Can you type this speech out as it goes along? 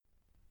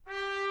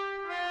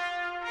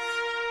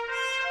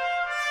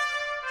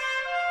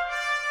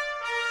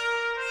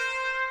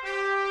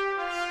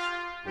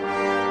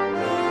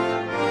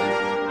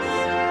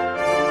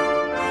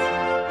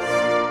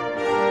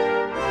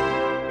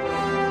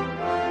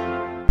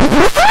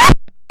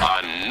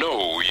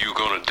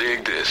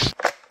dig this.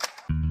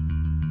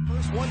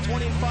 First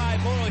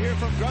 125, Moto here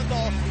from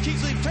Grundle.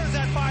 Kingsley turns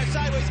that 5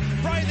 sideways.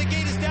 Brian, the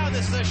gate is down.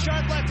 This is a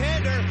sharp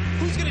left-hander.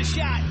 Who's going to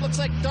shot? Looks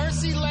like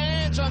Darcy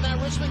Lange on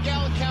that Richmond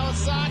Gallant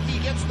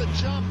Kawasaki gets the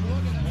jump.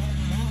 Look at that.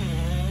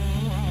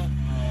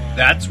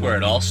 That's where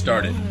it all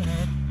started.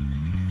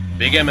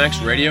 Big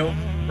MX Radio,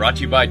 brought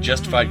to you by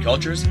Justified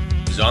Cultures,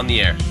 is on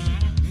the air.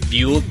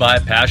 Fueled by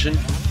passion,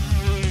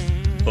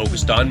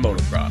 focused on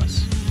motocross.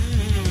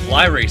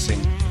 Fly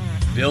Racing,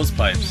 Bill's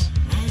Pipes,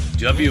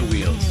 W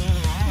Wheels,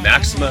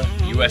 Maxima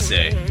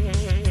USA,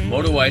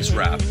 Moto Ice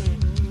Wrap,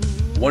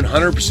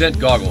 100%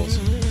 Goggles,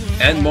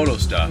 and Moto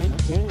Stuff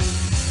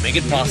make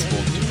it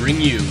possible to bring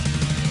you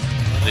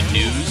the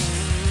news,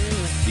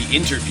 the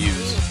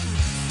interviews,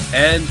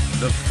 and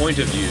the point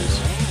of views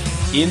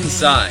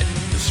inside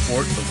the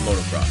sport of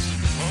motocross.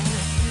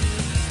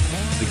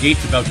 The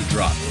gate's about to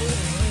drop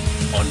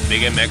on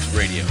Big MX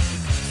Radio.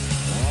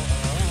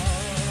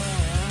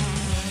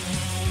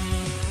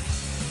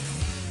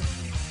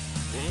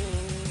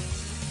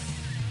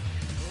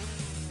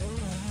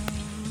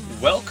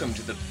 Welcome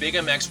to the Big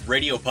MX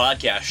Radio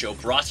Podcast Show,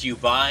 brought to you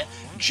by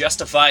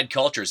Justified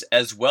Cultures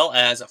as well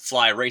as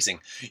Fly Racing.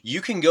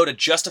 You can go to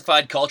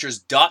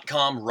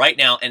justifiedcultures.com right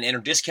now and enter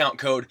discount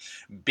code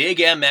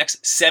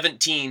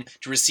BIGMX17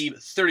 to receive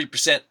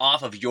 30%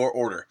 off of your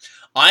order.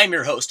 I'm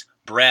your host,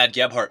 Brad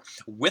Gebhardt.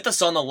 With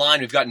us on the line,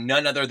 we've got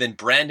none other than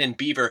Brandon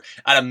Beaver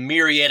out of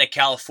Murrieta,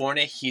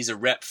 California. He's a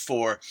rep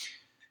for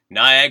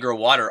Niagara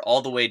Water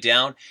all the way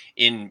down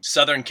in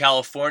Southern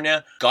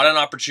California. Got an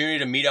opportunity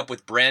to meet up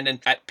with Brandon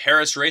at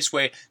Paris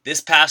Raceway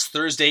this past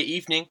Thursday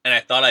evening, and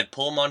I thought I'd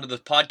pull him onto the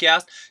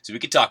podcast so we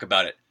could talk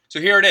about it. So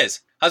here it is.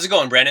 How's it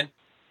going, Brandon?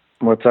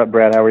 What's up,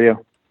 Brad? How are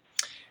you?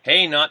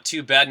 Hey, not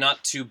too bad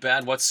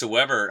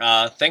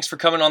whatsoever. Thanks for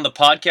coming on the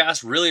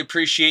podcast. Really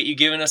appreciate you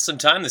giving us some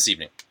time this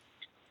evening.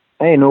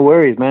 Hey, no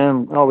worries,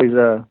 man. I'm always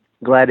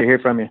glad to hear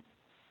from you.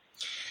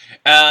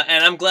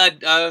 And I'm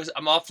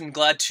often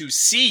glad to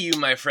see you,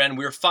 my friend.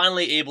 We were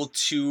finally able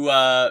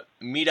to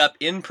meet up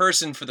in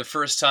person for the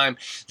first time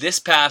this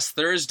past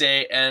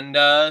Thursday, and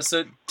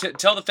so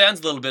tell the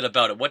fans a little bit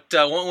about it. What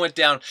went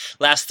down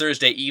last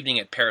Thursday evening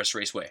at Paris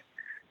Raceway?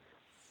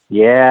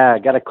 Yeah, I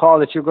got a call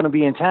that you're going to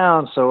be in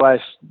town, so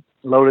I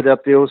loaded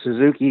up the old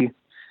Suzuki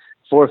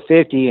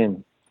 450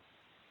 and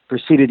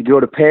proceeded to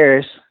go to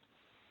Paris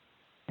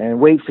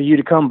and wait for you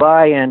to come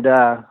by and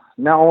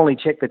not only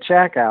check the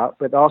track out,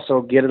 but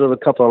also get a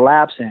couple of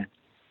laps in.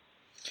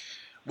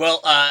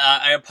 Well,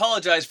 I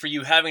apologize for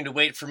you having to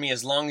wait for me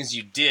as long as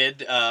you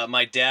did.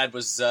 My dad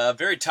was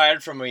very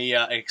tired from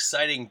an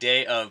exciting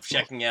day of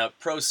checking out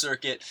Pro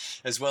Circuit,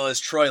 as well as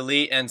Troy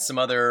Lee and some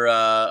other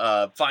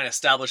fine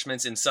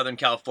establishments in Southern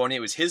California.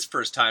 It was his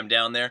first time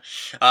down there.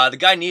 The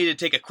guy needed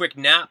to take a quick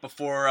nap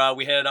before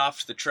we headed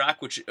off to the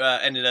track, which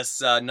ended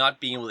us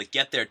not being able to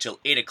get there till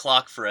 8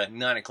 o'clock for a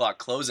 9 o'clock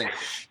closing.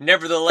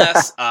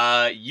 Nevertheless,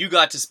 you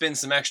got to spin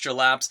some extra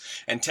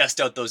laps and test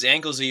out those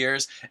ankles of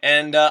yours,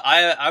 and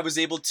I was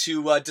able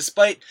to,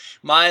 despite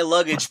my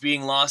luggage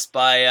being lost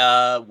by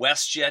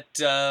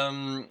WestJet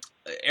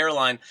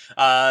airline,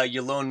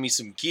 you loaned me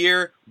some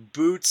gear,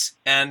 boots,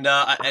 and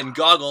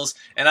goggles,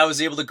 and I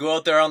was able to go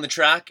out there on the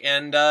track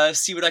and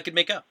see what I could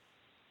make up.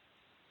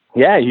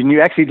 Yeah, you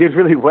actually did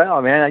really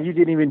well, man.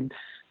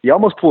 You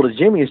almost pulled a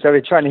Jimmy and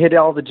started trying to hit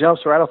all the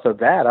jumps right off the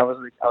bat. I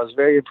was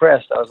very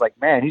impressed. I was like,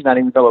 man, he's not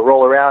even going to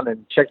roll around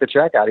and check the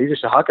track out. He's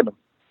just hucking them.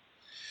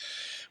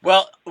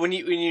 Well, when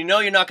you know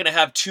you're not going to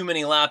have too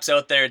many laps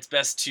out there, it's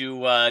best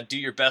to do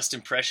your best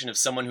impression of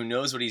someone who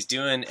knows what he's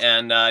doing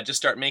and just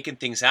start making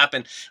things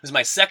happen. It was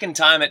my second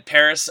time at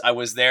Paris. I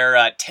was there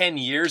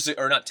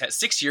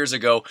 6 years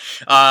ago.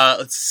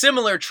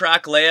 Similar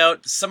track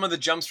layout. Some of the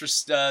jumps were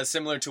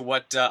similar to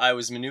what I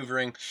was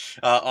maneuvering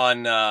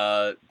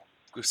on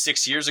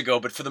 6 years ago,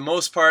 but for the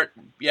most part,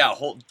 yeah,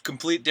 whole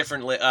complete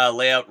different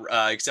layout,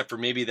 except for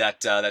maybe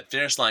that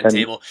finish line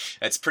table.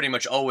 That's pretty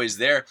much always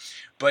there.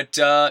 But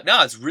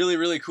no, it's really,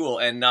 really cool.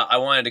 And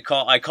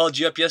I called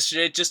you up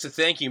yesterday just to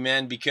thank you,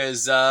 man,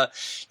 because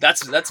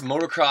that's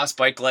motocross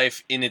bike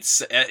life in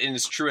its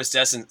truest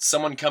essence.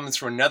 Someone comes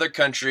from another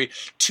country,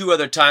 2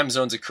 other time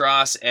zones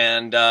across,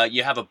 and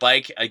you have a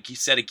bike, a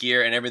set of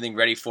gear, and everything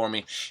ready for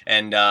me,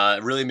 and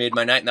it really made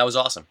my night, and that was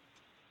awesome.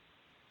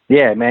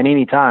 Yeah, man,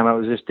 anytime.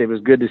 It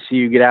was good to see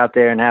you get out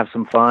there and have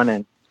some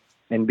fun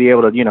and be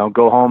able to,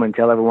 go home and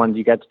tell everyone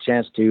you got the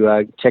chance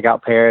to check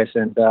out Paris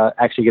and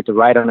actually get to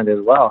ride on it as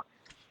well.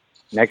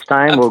 Next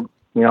time we'll,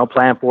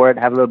 plan for it,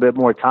 have a little bit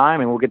more time,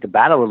 and we'll get to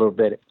battle a little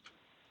bit.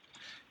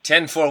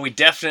 10-4, we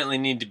definitely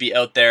need to be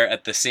out there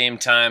at the same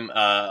time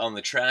on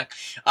the track.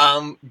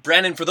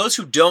 Brandon, for those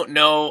who don't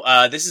know,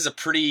 this is a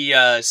pretty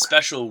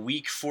special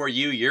week for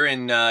you. You're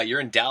in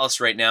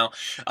Dallas right now,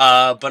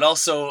 but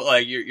also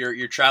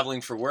you're traveling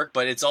for work.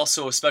 But it's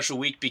also a special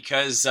week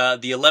because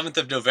the 11th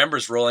of November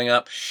is rolling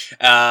up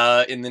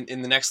in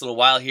the next little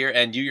while here,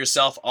 and you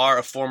yourself are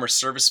a former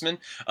serviceman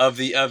of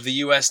the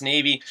U.S.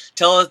 Navy.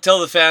 Tell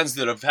the fans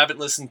that haven't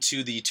listened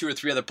to the 2 or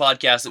 3 other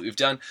podcasts that we've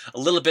done a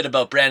little bit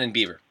about Brandon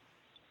Beaver.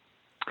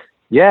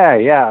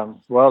 Yeah.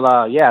 Well,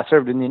 I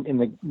served in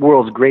the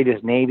world's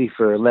greatest Navy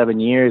for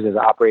 11 years as an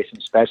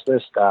operations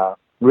specialist.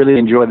 Really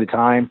enjoyed the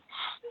time.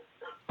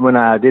 When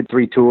I did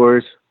 3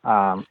 tours,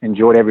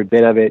 enjoyed every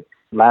bit of it.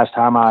 Last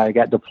time I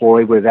got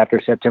deployed was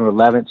after September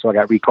 11th, so I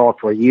got recalled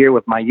for a year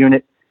with my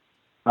unit,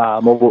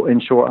 Mobile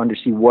Inshore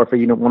Undersea Warfare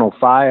Unit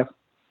 105.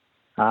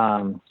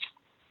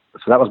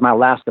 So that was my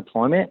last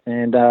deployment.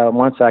 And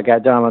once I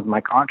got done with my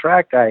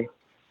contract, I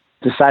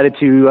decided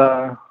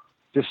to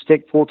just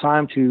stick full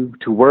time to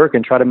work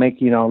and try to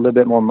make, a little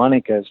bit more money,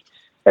 because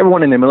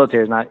everyone in the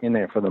military is not in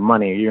there for the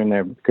money. You're in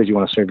there because you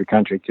want to serve your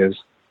country, because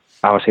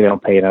obviously they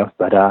don't pay enough,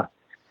 but,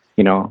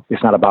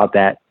 it's not about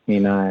that.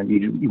 You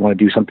want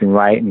to do something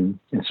right and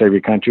serve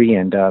your country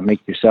and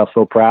make yourself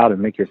feel proud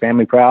and make your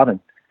family proud and,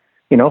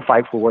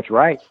 fight for what's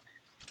right.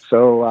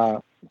 So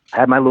I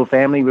had my little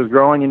family was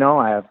growing,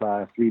 I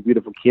have 3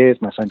 beautiful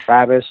kids, my son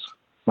Travis,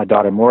 my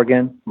daughter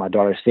Morgan, my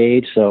daughter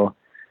Sage. So,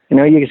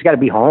 you just got to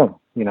be home,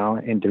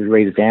 and to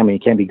raise a family. You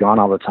can't be gone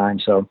all the time.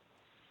 So,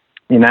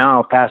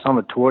 I'll pass on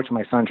the torch.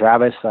 My son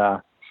Travis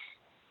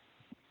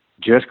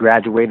just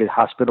graduated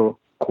hospital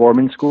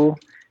corpsman school.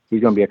 He's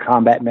going to be a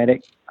combat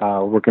medic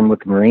working with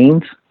the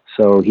Marines.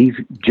 So he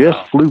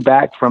just flew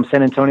back from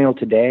San Antonio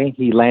today.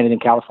 He landed in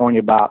California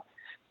about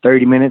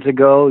 30 minutes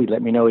ago. He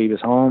let me know he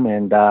was home,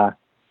 and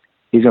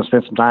he's going to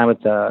spend some time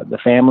with the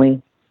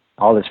family,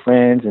 all his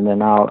friends, and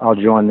then I'll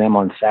join them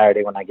on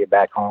Saturday when I get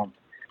back home,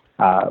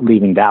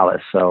 leaving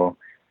Dallas. So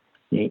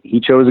he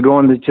chose to go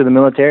into the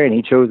military, and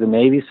he chose the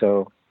Navy.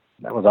 So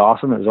that was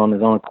awesome. It was on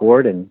his own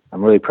accord, and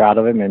I'm really proud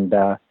of him, and,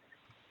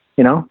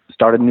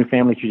 started a new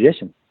family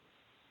tradition.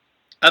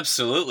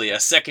 Absolutely, a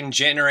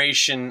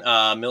second-generation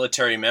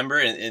military member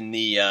in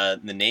the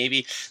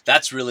Navy.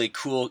 That's really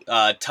cool.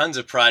 Tons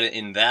of pride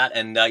in that,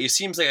 and he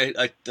seems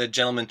like a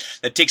gentleman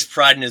that takes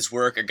pride in his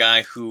work. A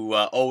guy who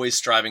always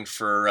striving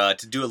for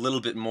to do a little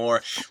bit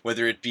more,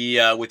 whether it be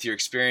with your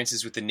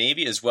experiences with the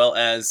Navy as well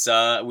as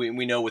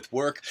we know with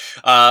work.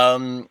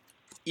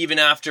 Even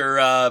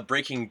after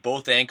breaking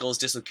both ankles,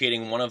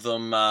 dislocating one of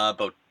them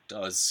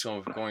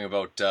going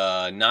about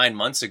 9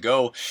 months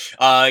ago.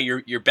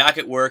 You're back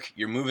at work.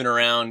 You're moving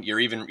around.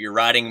 You're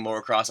riding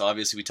motocross.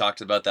 Obviously, we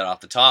talked about that off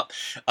the top.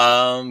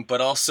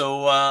 But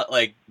also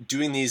like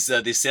doing these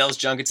sales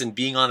junkets and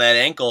being on that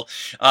ankle.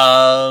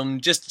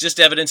 Just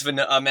evidence of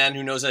a man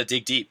who knows how to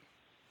dig deep.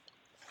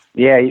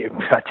 Yeah,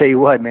 I tell you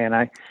what, man.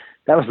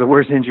 That was the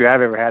worst injury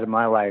I've ever had in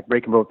my life.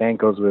 Breaking both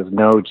ankles was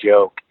no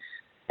joke,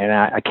 and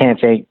I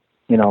can't thank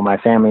my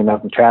family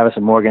enough. And Travis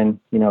and Morgan,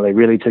 they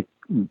really took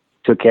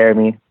care of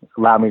me,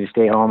 allowed me to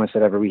stay home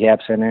instead of a rehab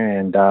center,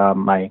 and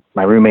my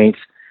roommates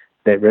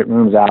that rent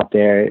rooms out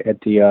there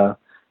at the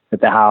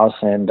house,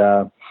 and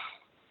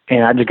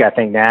I just got to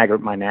thank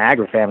my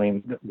Niagara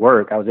family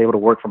work. I was able to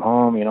work from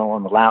home,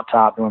 on the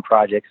laptop doing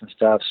projects and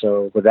stuff.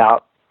 So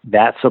without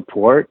that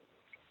support,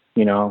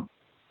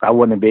 I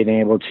wouldn't have been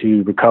able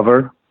to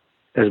recover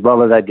as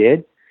well as I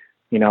did.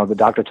 The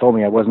doctor told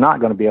me I was not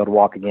going to be able to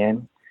walk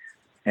again,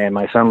 and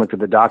my son looked at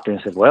the doctor and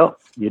said, "Well,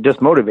 you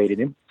just motivated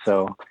him."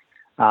 So.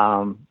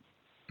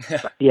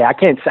 Yeah, I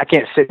can't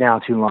sit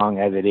down too long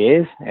as it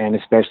is, and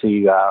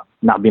especially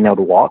not being able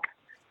to walk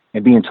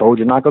and being told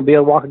you're not going to be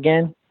able to walk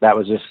again. That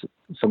was just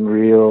some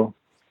real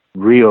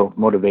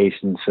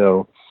motivation.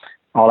 So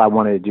all I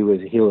wanted to do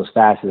was heal as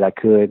fast as I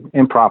could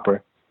and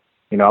proper.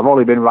 I've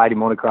only been riding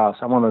motocross.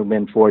 I've only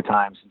been 4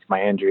 times since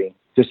my injury,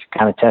 just to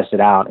kind of test it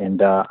out.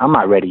 And I'm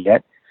not ready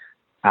yet.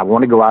 I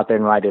want to go out there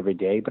and ride every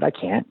day, but I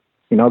can't.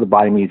 The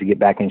body needs to get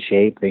back in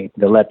shape. The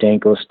left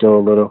ankle is still a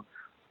little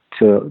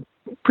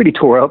pretty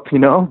tore up,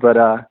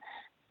 but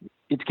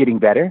it's getting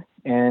better.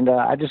 And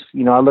I just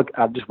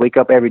wake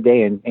up every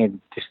day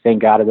and just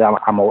thank God that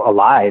I'm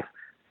alive,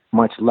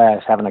 much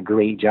less having a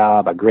great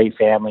job, a great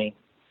family,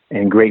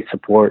 and great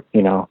support,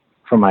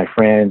 from my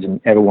friends and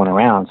everyone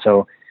around.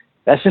 So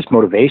that's just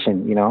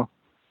motivation, You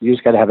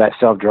just got to have that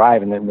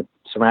self-drive, and then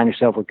surround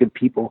yourself with good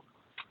people.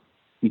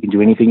 You can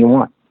do anything you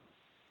want.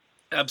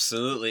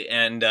 Absolutely,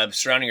 and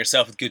surrounding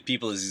yourself with good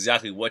people is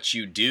exactly what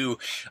you do.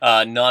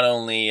 Not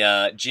only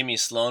Jimmy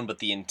Sloan, but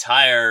the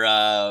entire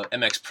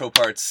MX Pro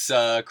Parts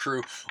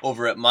crew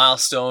over at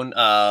Milestone,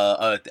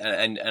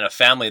 and a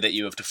family that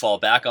you have to fall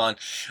back on.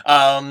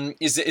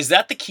 Is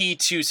that the key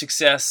to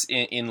success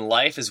in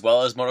life as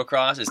well as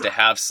motocross? Is to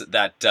have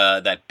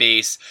that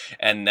base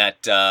and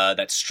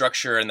that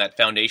structure and that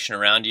foundation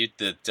around you.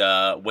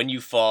 That when you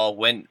fall,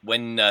 when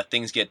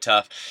things get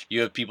tough,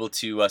 you have people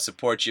to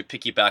support you,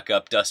 pick you back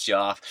up, dust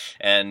you off,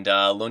 and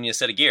loan you a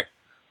set of gear.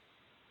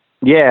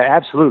 Yeah,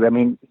 absolutely. I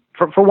mean,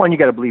 for one, you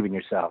got to believe in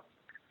yourself.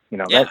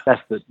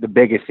 That's the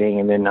biggest thing.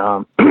 And then,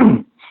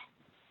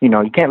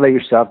 you can't let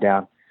yourself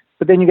down.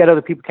 But then you got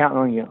other people counting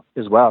on you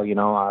as well.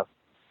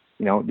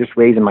 Just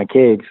raising my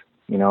kids.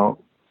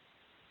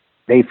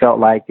 They felt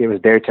like it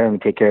was their turn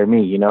to take care of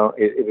me.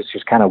 It was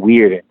just kind of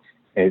weird.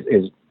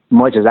 As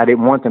much as I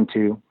didn't want them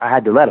to, I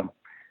had to let them.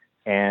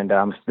 And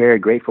I'm very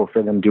grateful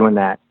for them doing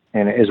that,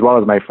 and as well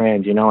as my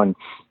friends.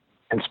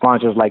 And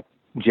sponsors like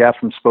Jeff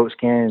from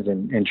Spokeskins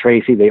and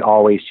Tracy, they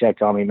always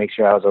checked on me, make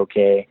sure I was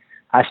okay.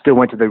 I still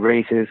went to the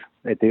races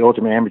at the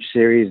Ultimate Amateur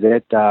Series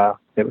that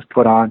was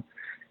put on,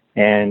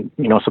 and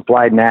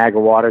supplied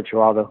Niagara water to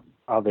all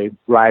the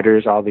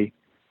riders, all the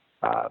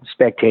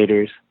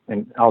spectators,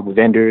 and all the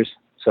vendors.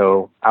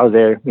 So I was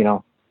there,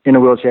 in a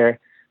wheelchair,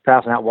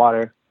 passing out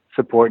water,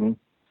 supporting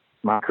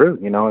my crew.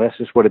 That's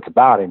just what it's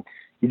about. And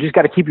you just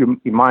got to keep your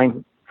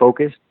mind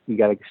focused. You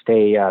got to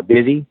stay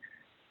busy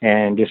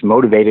and just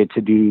motivated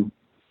to do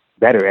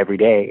better every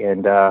day.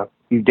 And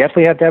you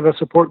definitely have to have a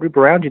support group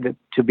around you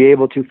to be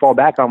able to fall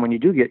back on when you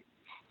do get,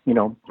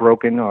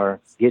 broken or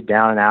get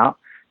down and out.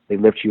 They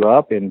lift you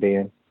up, and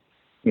then,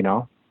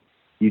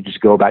 you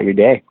just go about your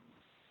day.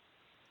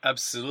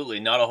 Absolutely,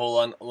 not a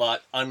whole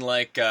lot.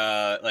 Unlike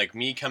like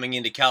me coming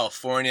into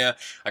California,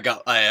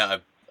 I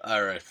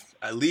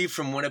leave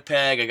from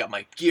Winnipeg. I got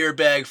my gear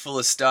bag full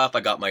of stuff. I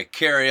got my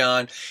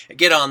carry-on. I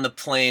get on the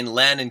plane,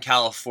 land in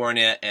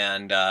California,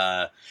 and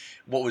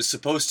what was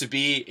supposed to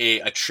be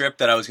a trip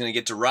that I was going to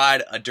get to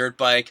ride a dirt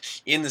bike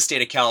in the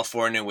state of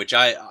California, which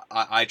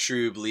I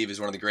truly believe is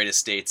one of the greatest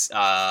states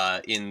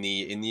in the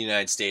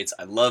United States.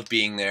 I love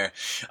being there.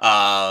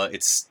 I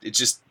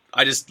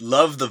just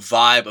love the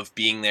vibe of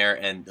being there,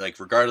 and like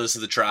regardless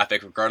of the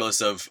traffic,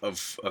 regardless of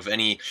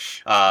any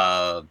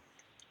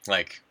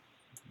like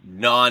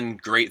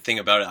non-great thing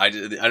about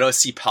it, I don't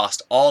see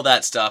past all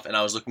that stuff, and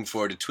I was looking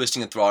forward to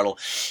twisting the throttle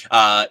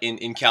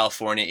in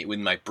California with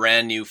my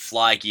brand new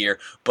fly gear.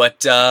 But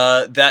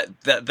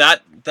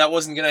that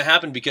wasn't going to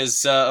happen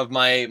because of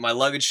my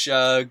luggage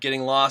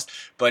getting lost.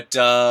 But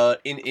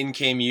in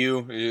came you.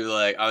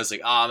 I was like,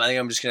 I think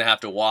I'm just going to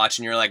have to watch.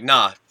 And you're like,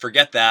 nah,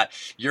 forget that.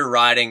 You're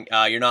riding.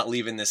 You're not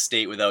leaving this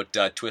state without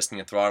twisting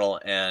the throttle.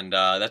 And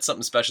that's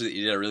something special that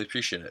you did. I really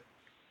appreciate it.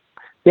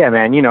 Yeah,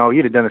 man.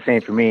 You'd have done the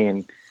same for me.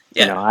 And,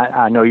 yeah.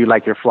 I know you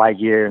like your fly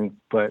gear,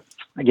 but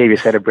I gave you a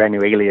set of brand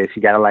new Alias.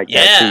 You got to like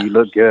that too. You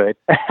look good.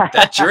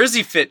 That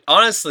jersey fit,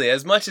 honestly,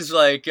 as much as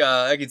I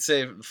could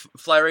say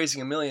fly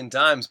racing a million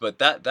times, but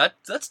that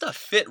stuff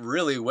fit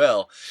really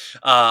well.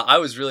 I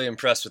was really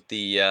impressed with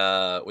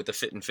the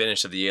fit and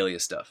finish of the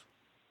Alias stuff.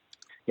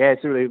 Yeah,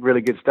 it's really,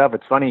 really good stuff.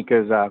 It's funny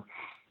because,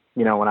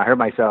 when I hurt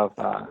myself,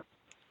 I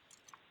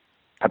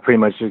pretty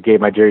much just gave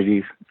my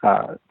jerseys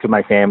to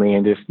my family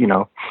and just,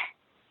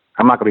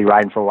 I'm not going to be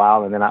riding for a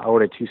while. And then I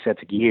ordered 2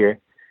 sets of gear,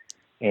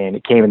 and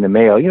it came in the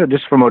mail,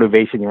 just for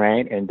motivation,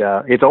 right? And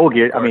it's old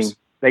gear. I mean,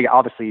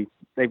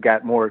 they've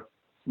got more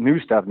new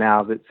stuff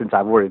now since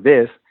I've ordered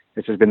this.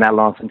 It's just been that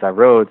long since I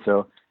rode.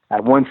 So I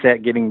had one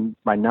set getting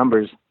my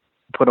numbers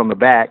put on the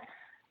back,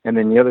 and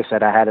then the other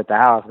set I had at the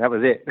house. That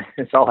was it.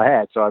 That's all I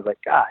had. So I was like,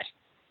 gosh,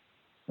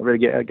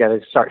 I got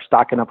to start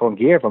stocking up on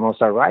gear if I'm going to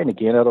start riding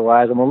again.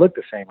 Otherwise, I'm going to look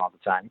the same all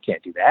the time. You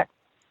can't do that.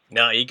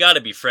 No, you got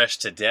to be fresh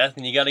to death,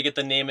 and you got to get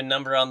the name and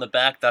number on the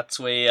back. That's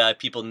way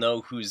people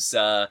know who's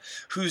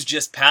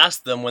just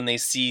passed them when they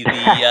see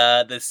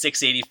the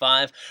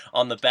 685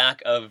 on the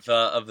back of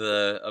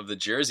the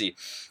jersey.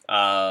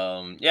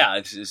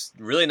 It's just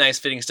really nice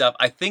fitting stuff.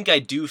 I think I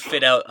do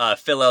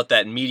fill out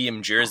that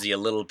medium jersey a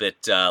little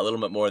bit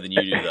more than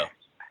you do, though.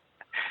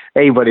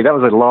 Hey, buddy, that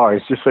was a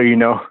large, just so you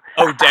know.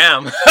 Oh,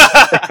 damn.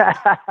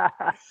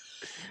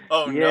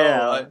 Oh, yeah.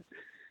 No.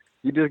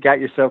 You just got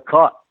yourself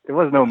caught. There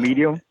was no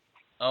medium.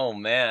 Oh,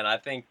 man, I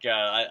think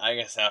I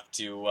guess I have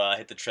to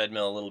hit the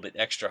treadmill a little bit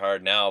extra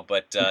hard now.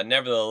 But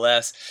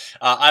nevertheless,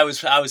 I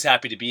was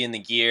happy to be in the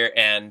gear.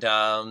 And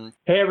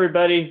Hey,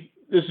 everybody.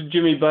 This is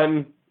Jimmy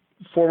Button,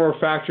 former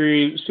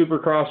factory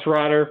Supercross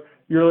rider.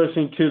 You're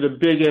listening to the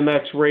Big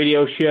MX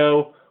radio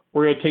show.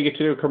 We're going to take it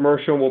to a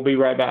commercial, and we'll be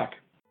right back.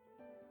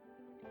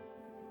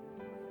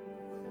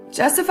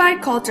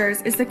 Justified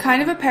Cultures is the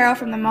kind of apparel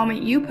from the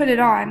moment you put it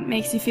on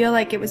makes you feel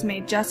like it was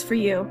made just for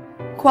you.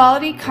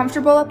 Quality,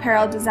 comfortable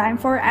apparel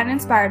designed for and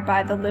inspired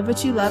by the Live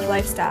What You Love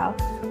lifestyle.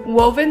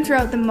 Woven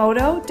throughout the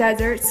moto,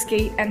 desert,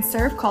 skate, and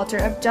surf culture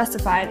of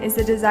Justified is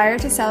the desire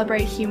to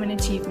celebrate human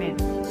achievement,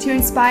 to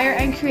inspire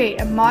and create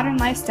a modern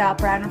lifestyle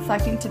brand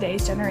reflecting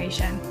today's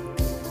generation.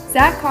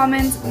 Zach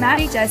Commons,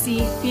 Matty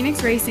Jesse,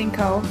 Phoenix Racing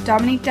Co.,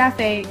 Dominique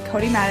Daffé,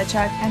 Cody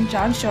Matichuk, and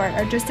John Short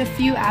are just a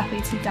few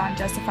athletes who don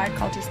Justified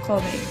Cultures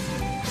clothing.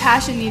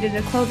 Passion needed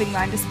a clothing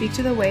line to speak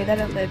to the way that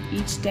it lived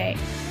each day.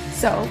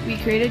 So, we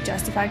created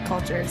Justified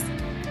Cultures.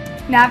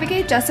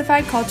 Navigate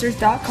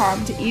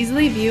justifiedcultures.com to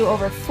easily view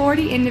over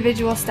 40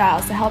 individual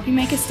styles to help you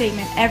make a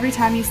statement every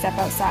time you step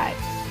outside.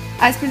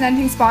 As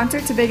presenting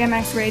sponsor to Big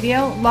MX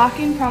Radio, lock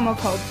in promo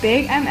code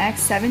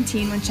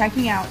BIGMX17 when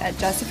checking out at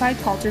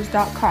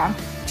justifiedcultures.com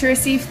to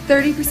receive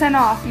 30%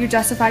 off your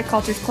Justified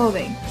Cultures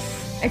clothing.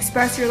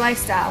 Express your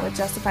lifestyle with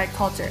Justified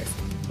Cultures.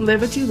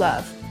 Live what you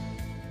love.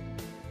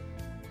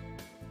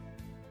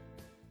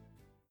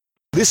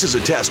 This is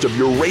a test of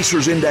your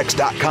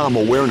RacersIndex.com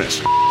awareness.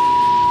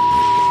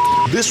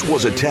 This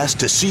was a test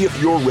to see if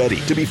you're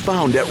ready, to be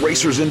found at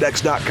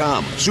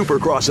racersindex.com.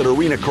 Supercross and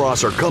Arena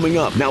Cross are coming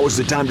up. Now is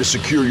the time to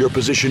secure your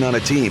position on a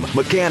team.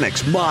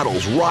 Mechanics,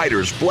 models,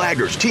 riders,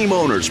 flaggers, team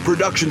owners,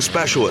 production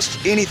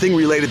specialists, anything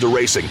related to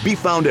racing. Be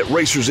found at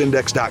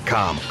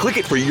racersindex.com. Click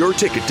it for your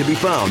ticket to be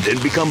found and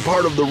become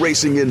part of the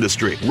racing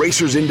industry.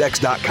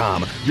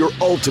 Racersindex.com, your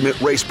ultimate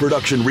race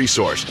production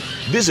resource.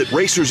 Visit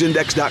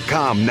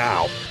racersindex.com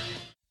now.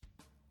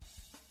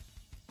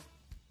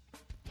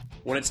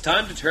 When it's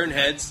time to turn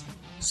heads,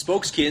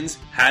 Spokeskins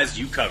has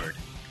you covered.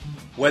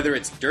 Whether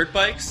it's dirt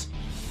bikes,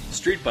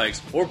 street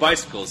bikes, or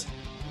bicycles,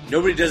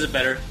 nobody does it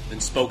better than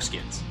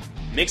Spokeskins.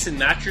 Mix and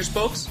match your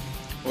spokes,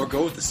 or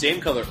go with the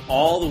same color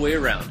all the way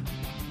around.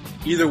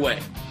 Either way,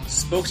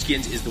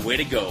 Spokeskins is the way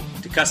to go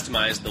to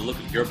customize the look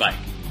of your bike.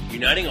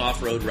 Uniting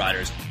off-road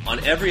riders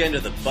on every end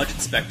of the budget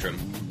spectrum,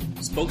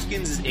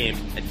 Spokeskins is aimed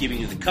at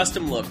giving you the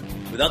custom look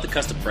without the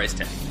custom price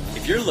tag.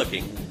 If you're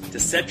looking to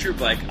set your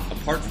bike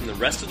apart from the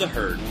rest of the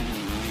herd,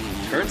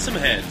 turn some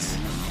heads,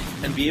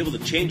 and be able to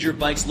change your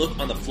bike's look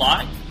on the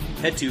fly,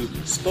 head to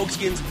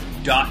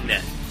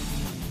spokeskins.net.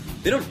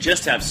 They don't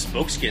just have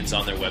Spokeskins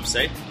on their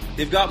website,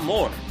 they've got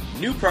more.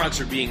 New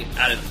products are being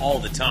added all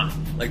the time,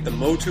 like the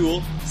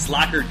Motul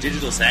Slacker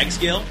Digital Sag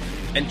Scale,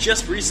 and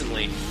just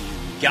recently,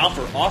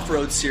 Galfer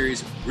Off-Road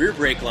Series rear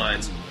brake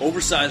lines,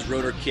 oversized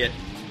rotor kit,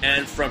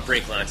 and front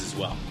brake lines as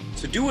well.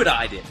 So do what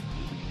I did.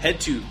 Head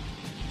to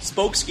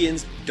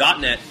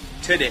spokeskins.net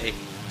today,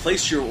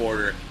 place your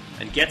order,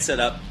 and get set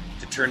up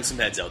to turn some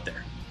heads out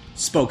there.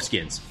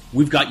 Spokeskins,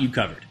 we've got you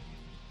covered.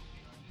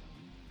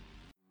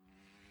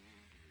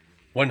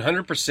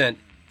 100%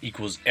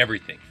 equals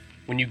everything.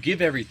 When you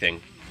give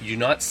everything, you do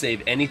not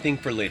save anything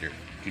for later.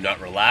 Do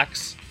not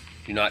relax.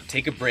 Do not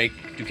take a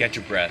break to catch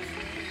a breath.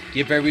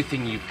 Give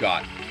everything you've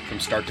got from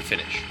start to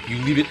finish.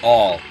 You leave it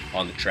all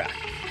on the track.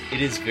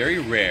 It is very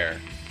rare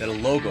that a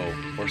logo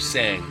or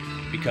saying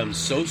becomes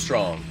so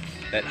strong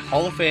that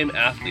Hall of Fame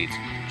athletes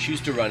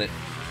choose to run it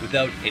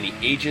without any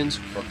agents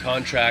or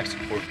contracts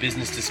or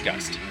business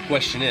discussed.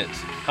 Question is,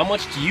 how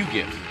much do you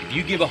give? If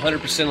you give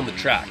 100% on the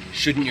track,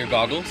 shouldn't your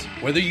goggles?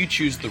 Whether you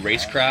choose the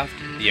Racecraft,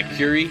 the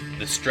Acuri,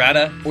 the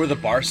Strata, or the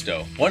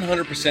Barstow,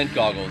 100%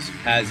 Goggles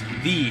has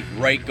the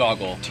right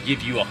goggle to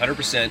give you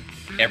 100%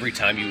 every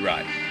time you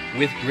ride.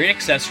 With great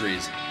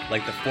accessories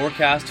like the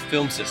Forecast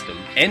film system,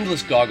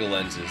 endless goggle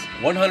lenses,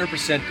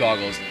 100%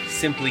 goggles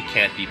simply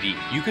can't be beat.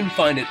 You can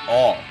find it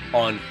all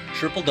on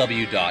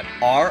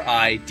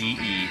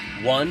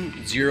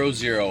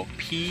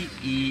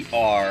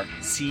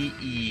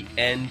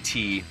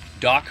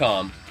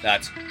www.rideo100percent.com.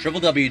 That's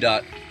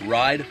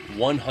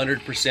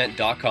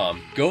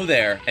www.ride100percent.com. Go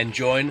there and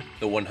join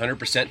the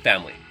 100%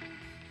 family.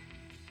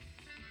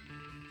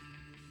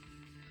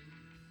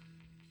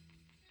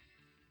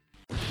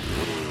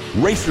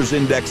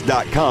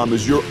 RacersIndex.com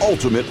is your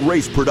ultimate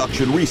race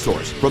production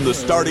resource. From the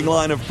starting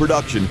line of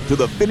production to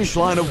the finish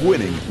line of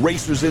winning,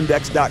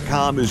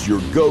 RacersIndex.com is your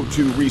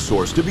go-to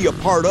resource to be a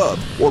part of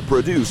or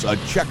produce a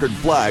checkered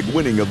flag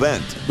winning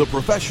event. The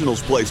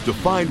professionals' place to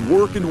find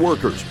work and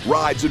workers,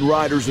 rides and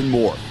riders, and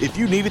more. If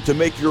you need it to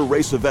make your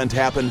race event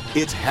happen,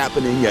 it's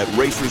happening at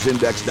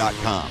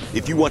RacersIndex.com.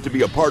 If you want to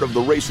be a part of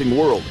the racing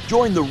world,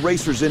 join the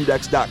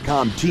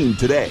RacersIndex.com team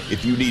today.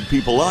 If you need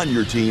people on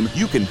your team,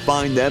 you can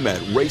find them at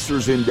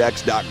RacersIndex.com.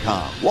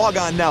 Log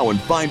on now and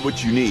find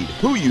what you need,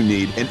 who you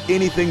need, and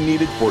anything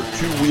needed for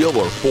two-wheel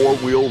or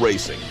four-wheel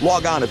racing.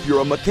 Log on if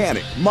you're a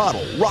mechanic,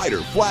 model,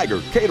 rider,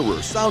 flagger,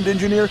 caterer, sound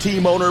engineer,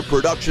 team owner,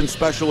 production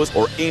specialist,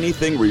 or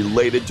anything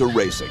related to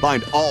racing.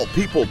 Find all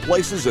people,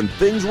 places, and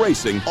things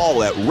racing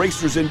all at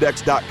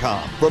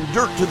RacersIndex.com. From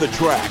dirt to the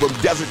track, from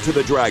desert to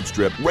the drag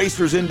strip,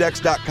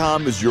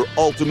 RacersIndex.com is your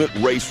ultimate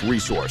race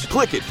resource.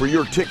 Click it for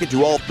your ticket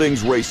to all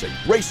things racing.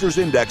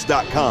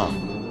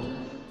 RacersIndex.com.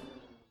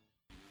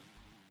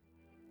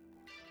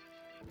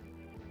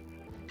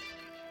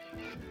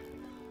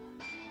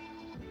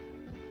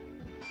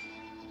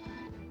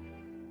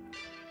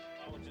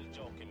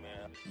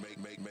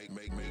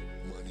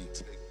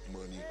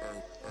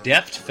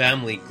 Deft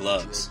Family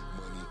Gloves.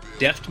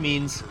 Deft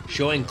means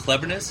showing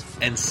cleverness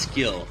and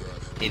skill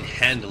in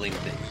handling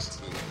things.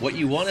 What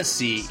you want to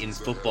see in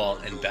football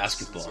and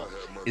basketball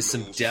is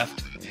some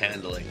deft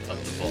handling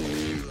of the ball.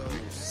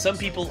 Some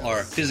people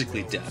are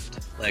physically deft,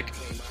 like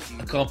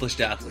accomplished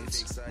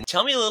athletes.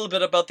 Tell me a little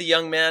bit about the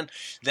young man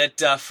that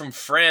from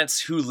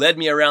France who led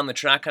me around the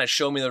track, kind of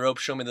showed me the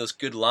ropes, showed me those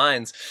good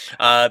lines,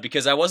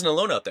 because I wasn't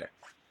alone out there.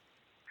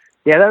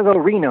 Yeah, that was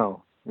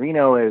Reno.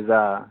 Reno is,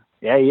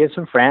 he is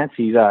from France.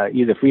 He's a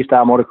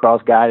freestyle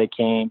motocross guy that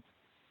came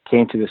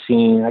to the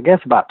scene, I guess,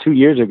 about 2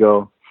 years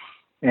ago.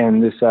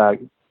 And this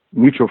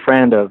mutual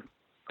friend of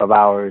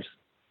ours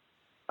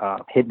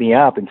hit me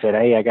up and said,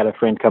 "Hey, I got a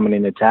friend coming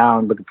into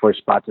town looking for a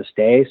spot to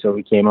stay." So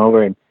we came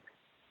over and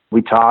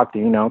we talked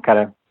and, kind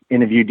of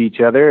interviewed each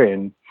other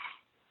and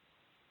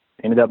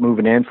ended up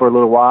moving in for a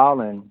little while.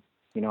 And,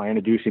 I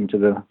introduced him to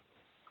the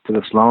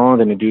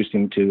Sloans, introduced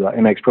him to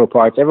MX Pro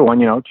Parts,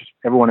 everyone, just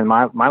everyone in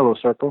my little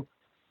circle.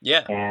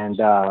 Yeah. And,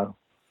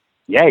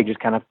 he just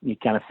kind of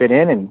fit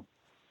in, and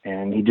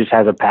and he just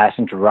has a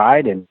passion to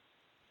ride. And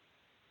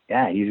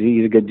yeah,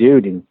 he's a good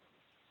dude, and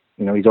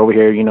he's over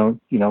here,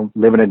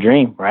 living a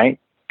dream, right?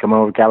 Coming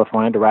over to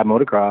California to ride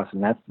motocross,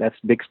 and that's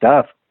big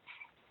stuff.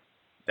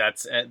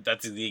 That's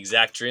the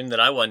exact dream that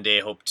I one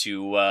day hope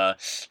to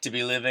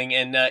be living.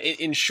 And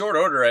in short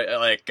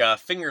order,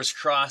 fingers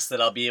crossed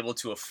that I'll be able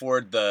to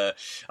afford the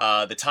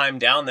time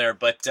down there.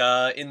 But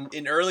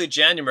in early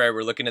January,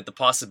 we're looking at the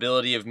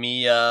possibility of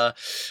me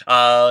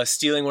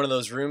stealing one of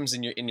those rooms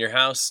in your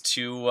house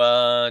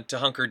to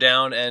hunker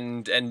down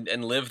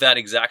and live that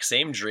exact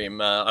same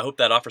dream. I hope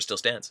that offer still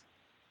stands.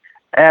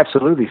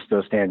 Absolutely,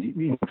 still stands.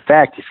 In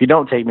fact, if you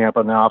don't take me up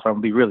on the offer, I'm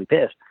gonna be really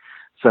pissed.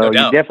 So No you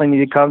doubt. definitely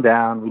need to come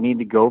down. We need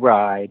to go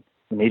ride.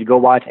 We need to go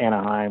watch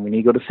Anaheim. We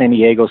need to go to San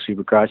Diego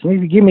Supercross. You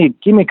need to give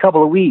me a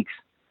couple of weeks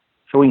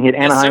so we can hit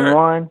Yes, Anaheim sir.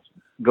 1,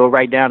 go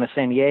right down to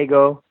San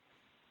Diego,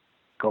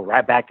 go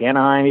right back to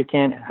Anaheim. You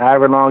can,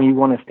 however long you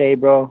want to stay,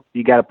 bro.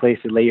 You got a place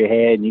to lay your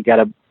head, and you got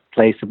a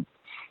place to,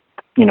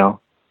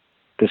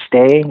 to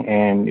stay,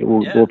 and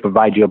we'll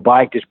provide you a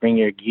bike. Just bring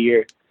your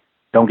gear.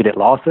 Don't get it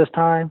lost this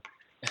time,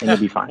 and you'll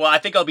be fine. Well, I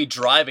think I'll be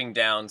driving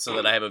down so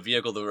that I have a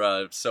vehicle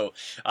to so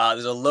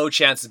there's a low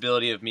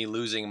chanceability of me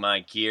losing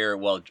my gear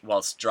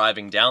whilst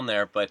driving down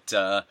there. But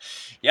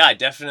yeah,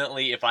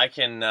 definitely if I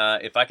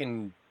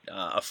can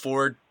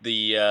afford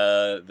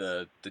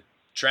the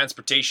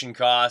transportation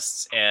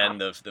costs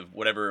and the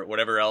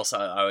whatever else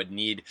I would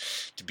need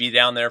to be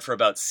down there for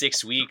about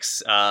 6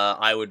 weeks,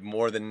 I would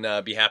more than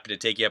be happy to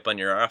take you up on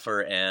your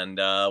offer, and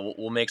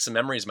we'll make some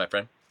memories, my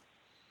friend.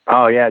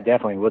 Oh yeah,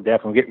 definitely. We'll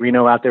definitely get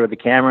Reno out there with the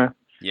camera.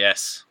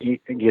 Yes. He's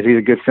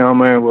a good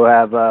filmer. We'll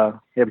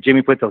have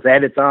Jimmy put those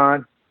edits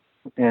on,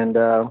 and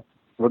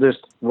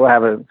we'll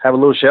have a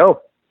little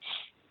show.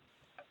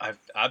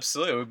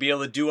 Absolutely, we'll be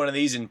able to do one of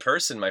these in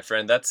person, my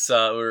friend. That's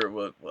what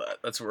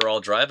we're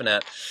all driving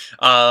at.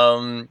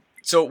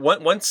 So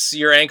once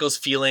your ankle's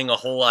feeling a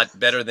whole lot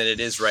better than it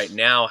is right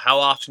now, how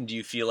often do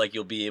you feel like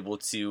you'll be able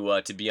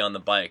to be on the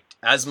bike?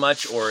 As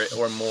much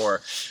or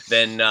more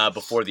than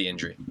before the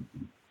injury?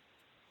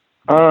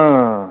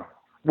 Well,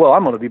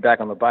 I'm going to be back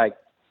on the bike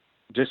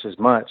just as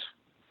much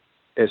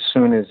as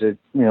soon as the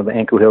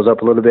ankle heals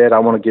up a little bit. I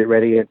want to get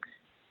ready and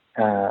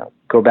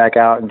go back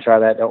out and try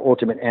that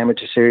Ultimate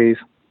Amateur Series.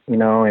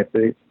 I've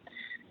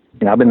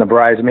been the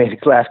bridesmaid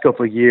the last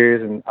couple of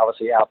years, and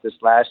obviously out this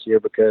last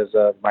year because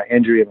of my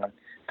injury. And a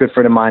good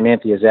friend of mine,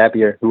 Anthony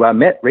Zapier, who I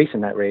met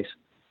racing that race,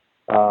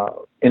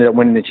 ended up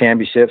winning the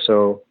championship.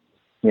 So,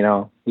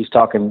 he's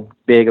talking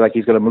big like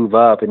he's going to move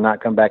up and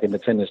not come back and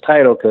defend his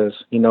title because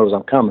he knows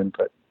I'm coming.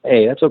 But,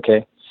 hey, that's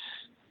okay.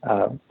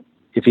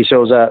 If he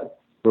shows up,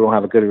 we're going to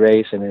have a good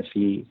race. And if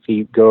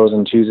he goes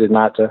and chooses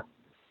not to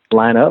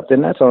line up,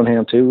 then that's on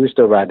him too. We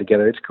still ride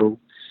together. It's cool.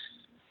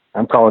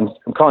 I'm calling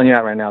you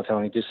out right now,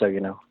 Tony, just so you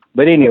know.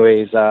 But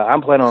anyways,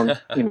 I'm planning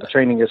on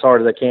training as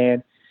hard as I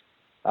can,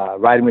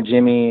 riding with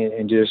Jimmy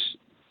and just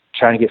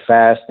trying to get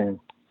fast and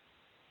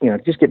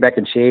just get back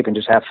in shape and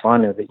just have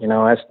fun with it.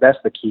 That's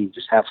the key.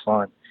 Just have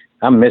fun.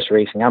 I miss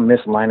racing. I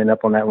miss lining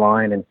up on that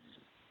line and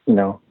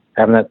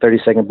having that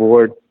 30-second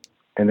board,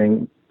 and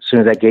then as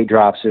soon as that gate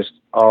drops, just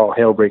all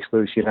hell breaks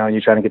loose. And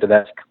you're trying to get to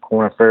that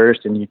corner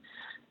first, and you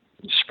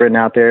sprinting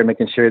out there,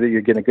 making sure that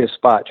you're getting a good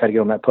spot, try to get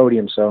on that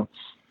podium. So.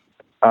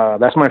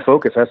 That's my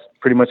focus. That's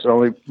pretty much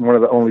one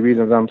of the only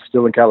reasons I'm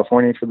still in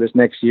California for this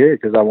next year,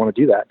 because I want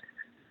to do that.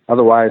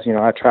 Otherwise,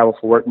 I travel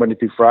for work Monday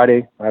through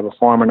Friday. I have a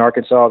farm in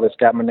Arkansas that's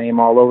got my name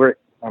all over it.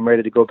 I'm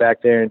ready to go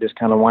back there and just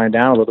kind of wind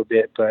down a little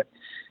bit, but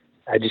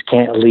I just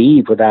can't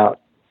leave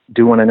without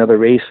doing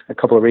a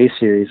couple of race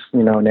series,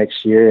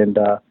 next year. And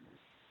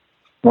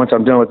once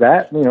I'm done with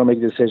that, make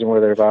a decision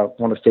whether if I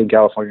want to stay in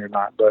California or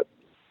not. But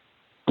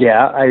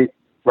yeah,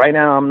 right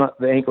now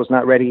the ankle's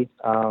not ready.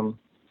 Not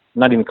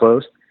even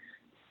close.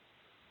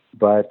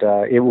 But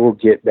it will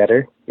get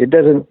better. It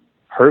doesn't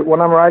hurt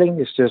when I'm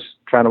riding. It's just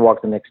trying to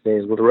walk the next day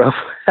is a little rough.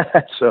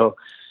 So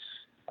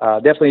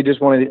definitely just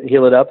want to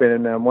heal it up.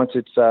 And once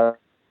it's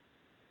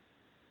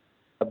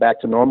back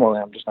to normal,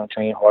 I'm just going to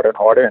train harder and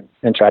harder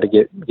and try to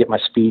get my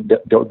speed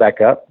built back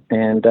up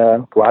and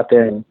go out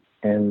there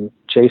and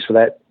chase for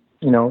that,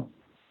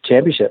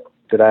 championship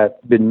that I've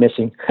been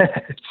missing.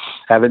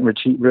 haven't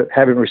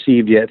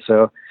received yet.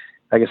 So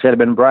like I said, I've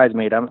been a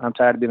bridesmaid. I'm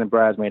tired of being a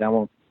bridesmaid. I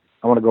want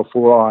to go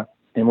full on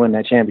and win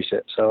that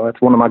championship. So that's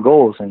one of my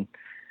goals, and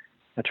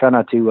I try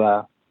not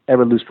to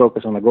ever lose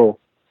focus on the goal.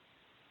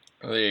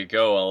 Well, there you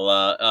go.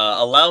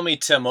 Allow me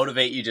to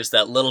motivate you just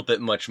that little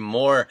bit much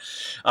more,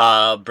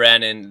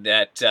 Brandon.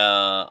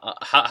 How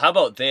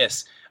about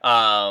this?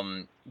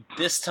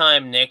 This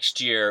time next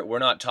year, we're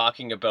not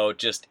talking about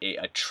just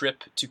a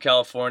trip to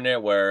California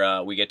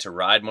where we get to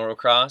ride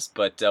motocross,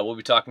 but we'll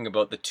be talking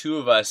about the two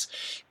of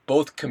us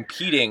both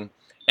competing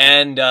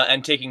and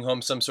taking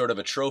home some sort of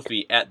a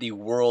trophy at the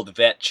World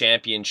Vet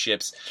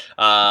Championships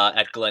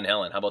at Glen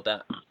Helen. How about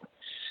that?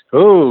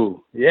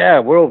 Oh, yeah,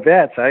 World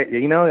Vets. I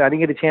didn't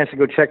get a chance to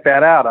go check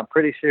that out. I'm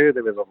pretty sure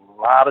there was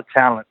a lot of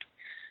talent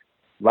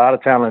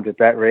at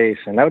that race,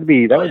 and that would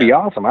be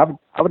awesome. I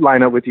would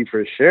line up with you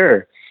for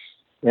sure.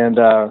 And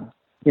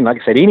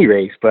like I said, any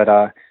race.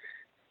 But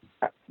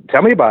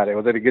tell me about it.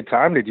 Was it a good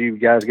time? Did you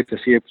guys get to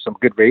see some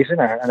good racing?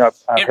 I know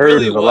I've heard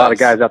really there's a lot of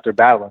guys out there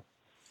battling.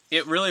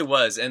 It really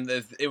was, and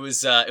it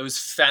was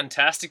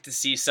fantastic to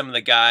see some of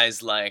the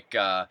guys like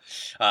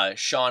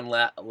Sean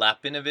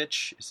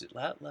Lapinovich. Is it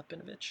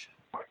Lapinovich?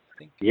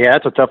 Yeah,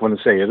 that's a tough one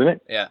to say, isn't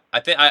it? Yeah, I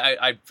think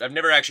I've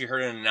never actually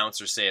heard an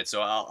announcer say it,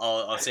 so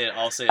I'll say it.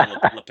 I'll say it,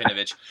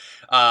 Lapinovich.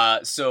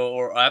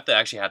 Or I have to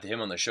actually have him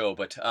on the show,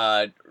 but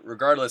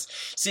regardless,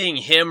 seeing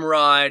him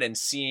ride and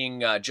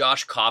seeing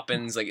Josh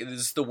Coppins, like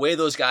it's the way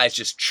those guys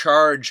just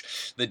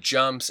charge the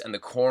jumps and the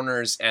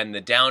corners and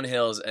the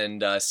downhills,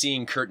 and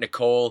seeing Kurt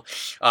Nicole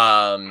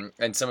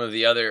and some of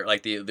the other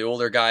like the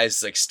older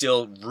guys like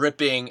still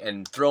ripping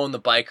and throwing the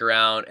bike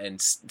around, and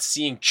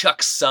seeing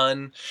Chuck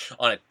Sun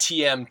on a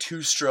TM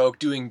 2-stroke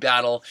doing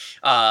battle.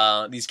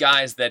 These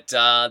guys that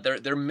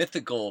they're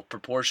mythical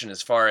proportion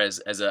as far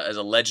as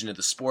a legend of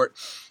the sport,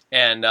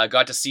 and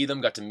got to see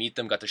them, got to meet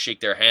them, got to shake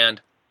their hand.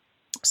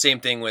 Same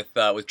thing with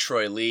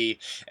Troy Lee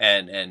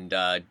and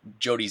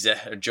Jody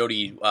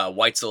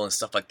Weitzel and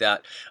stuff like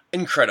that.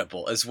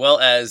 Incredible, as well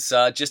as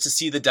just to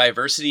see the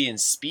diversity in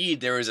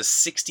speed. There was a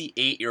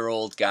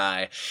 68-year-old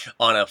guy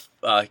on a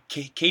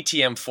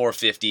KTM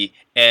 450,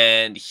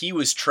 and he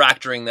was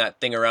tractoring that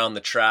thing around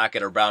the track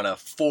at around a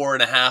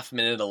 4.5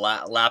 minute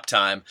lap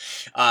time.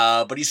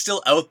 But he's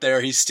still out there.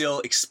 He's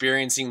still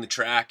experiencing the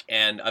track,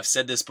 and I've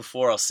said this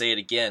before. I'll say it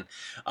again.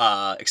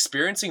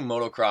 Experiencing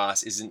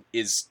motocross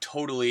is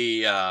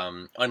totally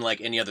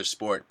unlike any other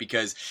sport,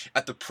 because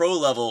at the pro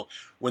level,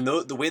 when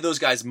the way those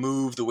guys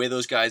move, the way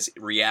those guys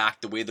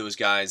react, the way those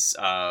guys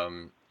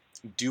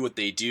do what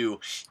they do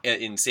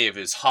in, say, if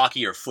it's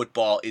hockey or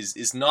football,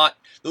 is not,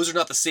 those are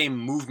not the same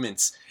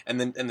movements and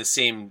the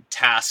same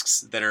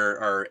tasks that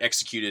are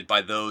executed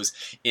by those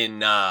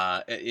in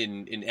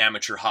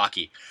amateur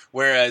hockey.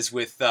 Whereas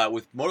with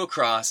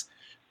motocross,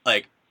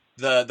 like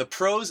the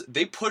pros,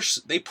 they push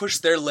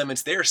their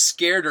limits. They are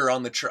scareder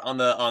on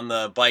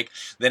the bike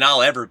than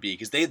I'll ever be,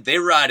 because they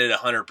ride at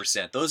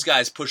 100%. Those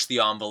guys push the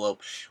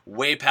envelope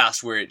way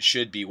past where it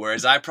should be,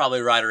 whereas I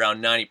probably ride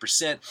around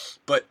 90%.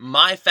 But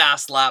my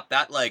fast lap,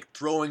 that like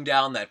throwing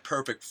down that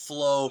perfect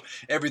flow,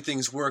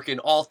 everything's working,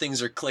 all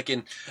things are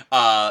clicking,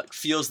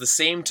 feels the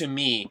same to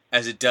me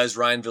as it does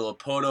Ryan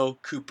Villapoto,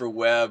 Cooper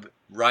Webb,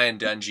 Ryan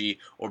Dungey,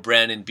 or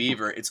Brandon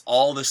Beaver. It's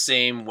all the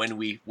same when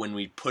we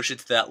push it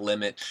to that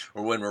limit,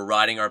 or when we're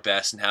riding our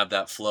best and have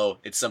that flow.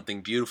 It's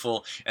something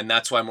beautiful, and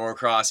that's why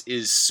motocross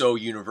is so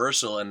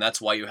universal, and that's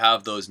why you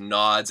have those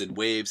nods and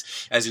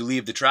waves as you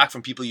leave the track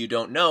from people you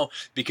don't know,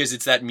 because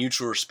it's that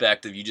mutual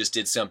respect of you just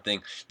did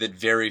something that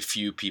very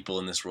few people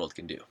in this world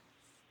can do.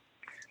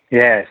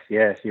 Yes,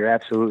 you're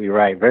absolutely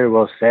right. Very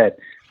well said.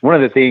 One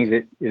of the things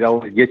that it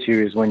always gets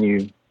you is when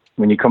you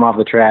come off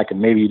the track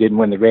and maybe you didn't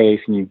win the race,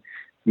 and you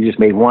just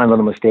made one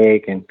little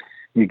mistake and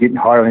you're getting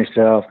hard on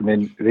yourself, and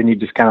then you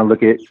just kind of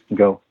look at it and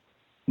go,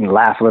 and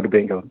laugh a little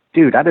bit and go,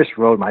 dude, I just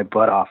rode my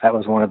butt off. That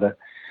was one of the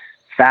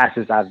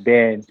fastest I've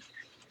been,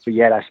 but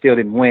yet I still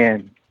didn't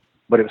win,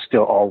 but it was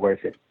still all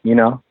worth it.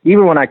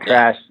 Even when I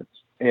crashed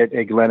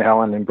at Glen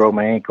Helen and broke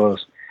my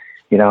ankles,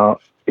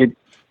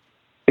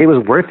 it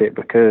was worth it,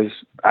 because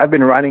I've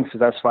been riding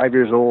since I was 5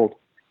 years old,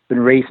 been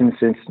racing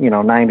since,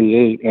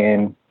 98.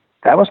 And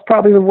that was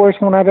probably the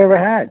worst one I've ever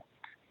had.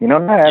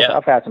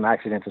 I've had some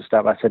accidents and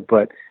stuff. I said,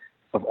 but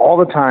of all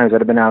the times that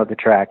I've been out at the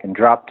track and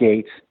dropped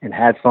gates and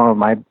had fun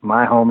with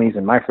my homies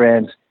and my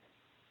friends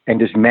and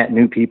just met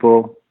new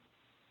people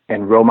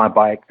and rode my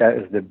bike, that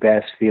is the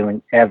best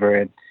feeling ever.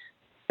 And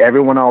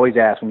everyone always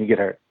asks when you get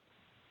hurt,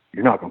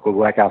 you're not going to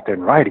go back out there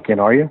and ride again,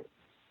 are you?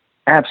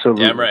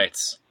 Absolutely. Damn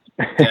right.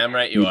 Damn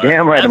right you are.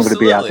 Damn right. Absolutely. I'm going to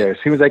be out there as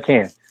soon as I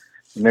can.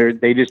 And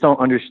they just don't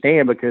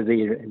understand, because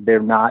they're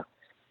not,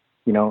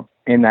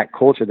 in that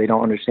culture. They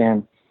don't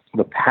understand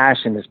the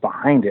passion that's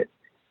behind it.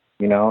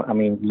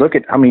 Look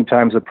at how many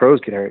times the pros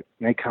get hurt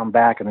and they come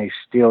back and they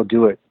still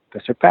do it.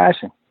 That's their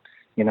passion,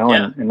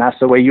 and that's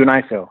the way you and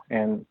I feel.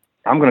 And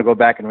I'm going to go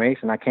back and race,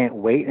 and I can't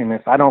wait. And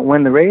if I don't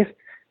win the race,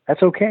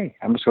 that's okay.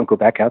 I'm just going to go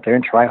back out there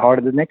and try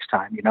harder the next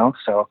time,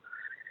 So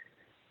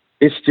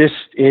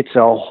it's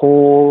a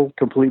whole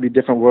completely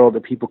different world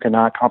that people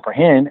cannot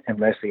comprehend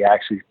unless they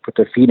actually put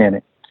their feet in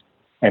it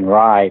and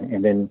ride,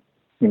 and then,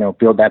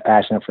 build that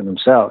passion up for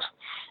themselves.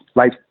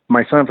 Like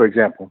my son, for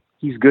example,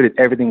 he's good at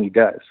everything he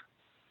does.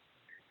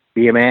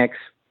 BMX,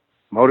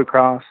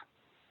 motocross.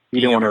 He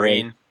don't want to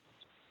race.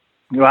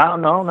 Well,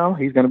 no,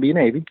 he's going to be a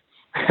Navy.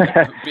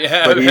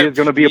 But he is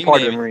going to be a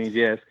part of the Marines,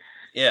 yes.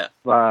 Yeah.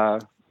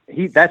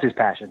 That's his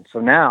passion. So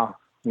now,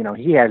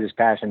 he has his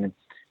passion, and,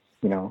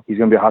 he's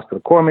going to be a hospital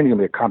corpsman. He's going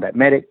to be a combat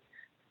medic.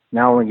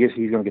 Not only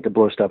he's going to get to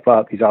blow stuff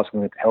up, he's also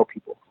going to get to help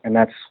people. And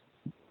that's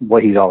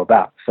what he's all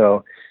about.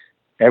 So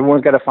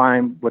everyone's got to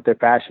find what their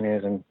passion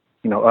is. And,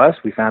 us,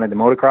 we founded the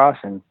motocross,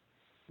 and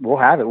we'll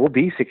have it. We'll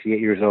be 68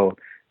 years old,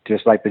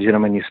 just like the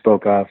gentleman you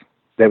spoke of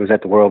that was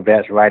at the World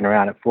Vets riding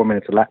around at 4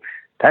 minutes a lap.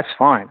 That's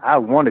fine. I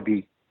want to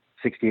be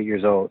 68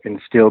 years old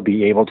and still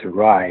be able to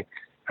ride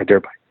a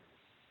dirt bike.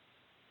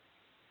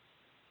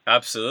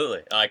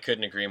 Absolutely, I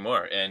couldn't agree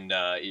more. And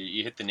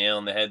you hit the nail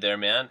on the head there,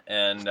 man.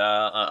 And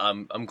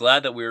I'm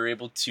glad that we were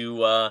able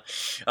to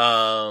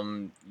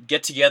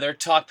get together,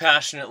 talk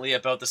passionately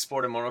about the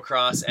sport of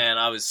motocross. And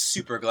I was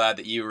super glad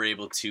that you were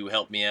able to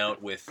help me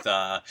out with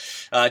to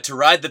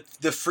ride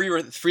the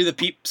Free the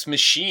Peeps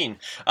machine,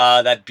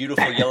 that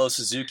beautiful yellow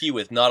Suzuki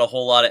with not a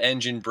whole lot of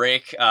engine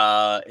brake.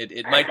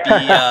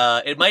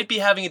 It might be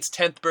having its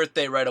 10th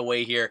birthday right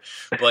away here,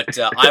 but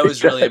I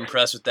was really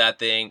impressed with that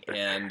thing,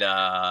 and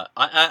I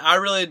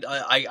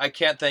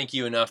can't thank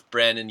you enough,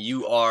 Brandon.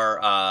 You are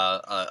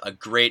a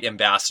great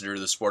ambassador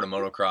to the sport of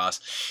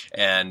motocross,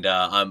 and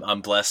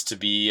I'm blessed to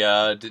be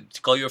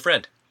to call you a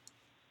friend.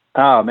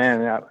 Oh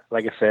man,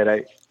 like I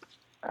said,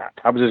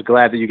 I was just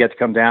glad that you got to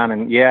come down,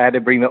 and yeah, I had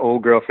to bring the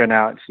old girlfriend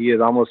out. She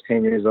is almost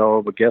 10 years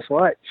old, but guess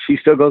what? She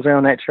still goes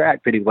around that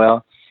track pretty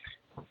well.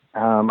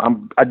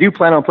 I do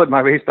plan on putting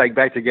my race bike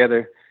back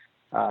together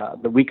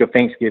the week of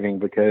Thanksgiving,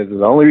 because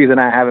the only reason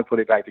I haven't put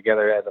it back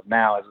together as of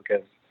now is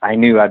because I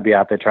knew I'd be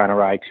out there trying to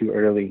ride too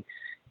early.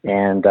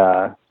 And,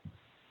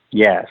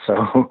 yeah,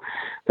 so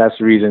that's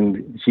the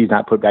reason she's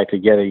not put back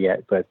together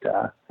yet. But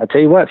I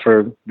tell you what,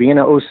 for being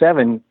an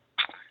 07,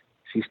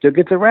 she still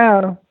gets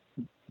around,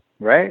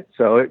 right?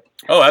 So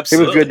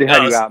absolutely. It was good to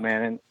have you out,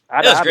 man. And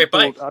that's a great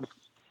bike.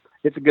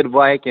 It's a good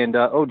bike. And,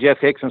 Jeff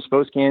Hicks from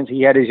Spokeskins,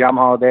 he had his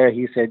Yamaha there.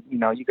 He said,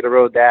 you could have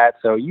rode that.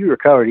 So you were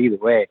covered either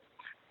way.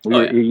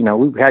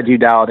 We had you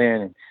dialed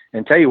in.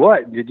 And tell you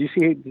what, did you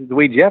see the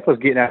way Jeff was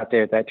getting out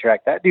there at that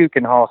track? That dude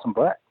can haul some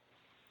butt.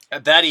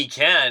 That he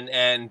can.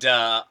 And,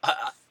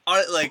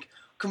 like,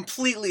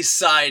 completely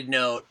side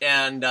note,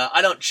 and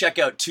I don't check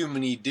out too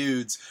many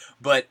dudes,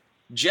 but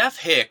Jeff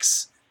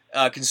Hicks,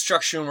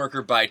 construction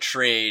worker by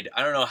trade.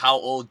 I don't know how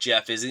old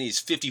Jeff is, and he's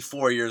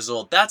 54 years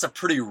old. That's a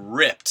pretty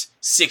ripped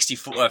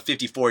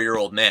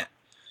 54-year-old man.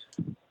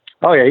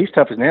 Oh, yeah, he's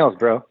tough as nails,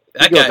 bro.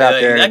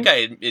 That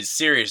guy is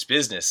serious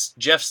business.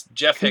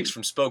 Jeff Hicks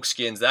from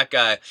Spokeskins. That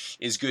guy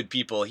is good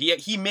people.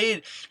 He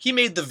made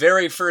the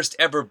very first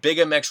ever Big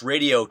MX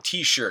Radio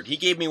T-shirt. He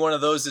gave me one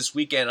of those this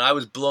weekend, and I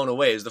was blown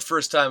away. It was the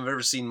first time I've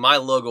ever seen my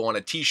logo on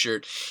a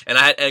T-shirt, and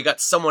I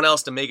got someone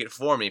else to make it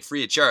for me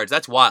free of charge.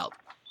 That's wild.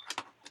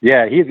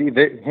 Yeah,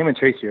 him and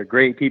Tracy are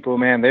great people,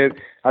 man.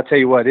 I'll tell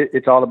you what,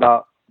 it's all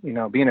about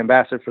being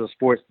ambassador for the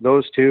sports.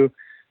 Those two.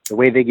 The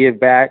way they give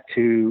back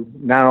to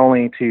not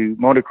only to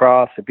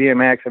motocross, to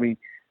BMX, I mean,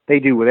 they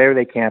do whatever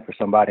they can for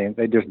somebody, and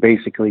they just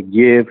basically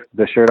give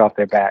the shirt off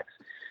their backs.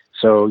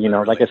 So,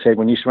 like I said,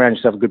 when you surround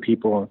yourself with good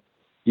people,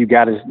 you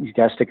gotta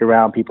stick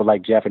around people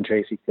like Jeff and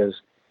Tracy, because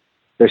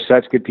they're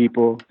such good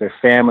people. They're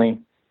family.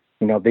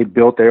 They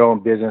built their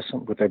own business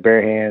with their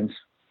bare hands,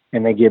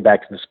 and they give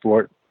back to the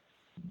sport.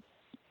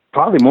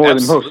 Probably more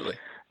Absolutely.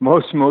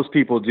 than most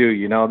people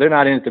do. They're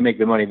not in it to make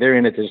the money. They're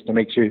in it just to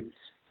make sure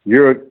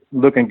you're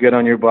looking good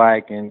on your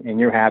bike and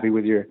you're happy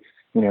with your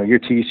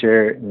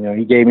T-shirt.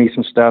 He gave me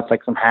some stuff,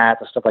 like some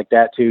hats and stuff like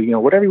that too.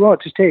 Whatever you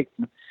want, just take.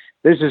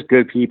 There's just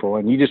good people,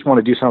 and you just want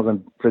to do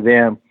something for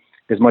them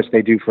as much as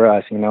they do for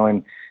us, and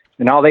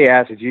all they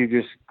ask is you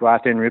just go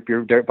out there and rip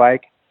your dirt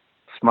bike,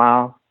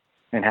 smile,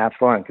 and have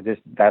fun, because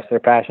that's their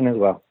passion as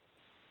well.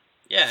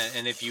 Yeah,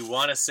 and if you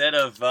want a set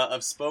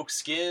of spoke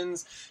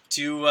skins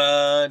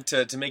to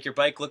make your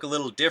bike look a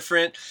little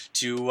different,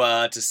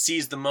 to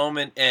seize the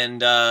moment and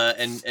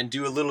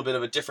do a little bit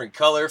of a different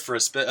color for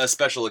a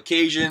special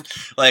occasion,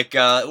 like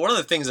one of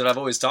the things that I've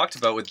always talked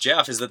about with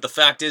Jeff is that the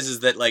fact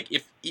is that, like,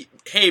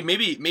 hey,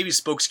 maybe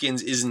spoke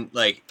skins isn't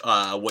like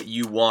what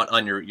you want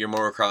on your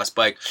motocross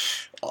bike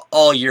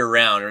all year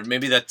round, or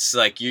maybe that's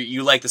like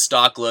you like the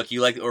stock look, you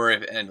like,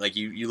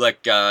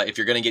 if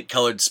you're gonna get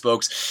colored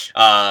spokes,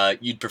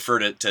 you'd prefer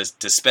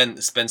to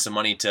spend some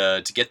money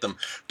to get them.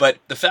 But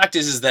the fact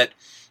is that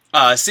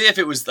say if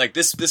it was like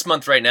this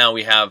month right now,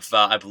 we have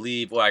I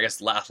believe, well, I guess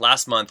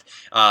last month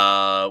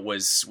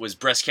was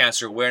Breast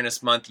Cancer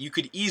Awareness Month. You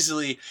could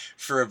easily,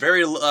 for a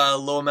very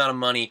low amount of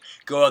money,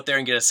 go out there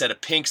and get a set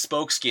of pink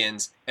spoke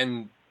skins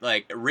and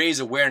like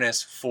raise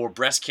awareness for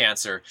breast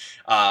cancer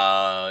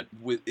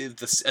with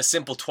a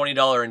simple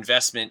 $20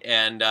 investment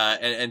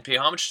and pay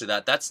homage to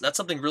that. That's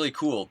something really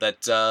cool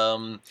that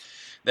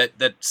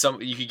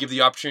some you could give the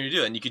opportunity to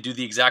do, and you could do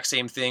the exact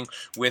same thing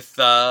with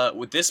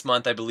this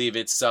month. I believe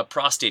it's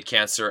Prostate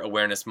Cancer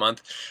Awareness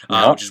Month,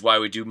 which is why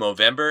we do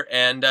Movember,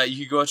 and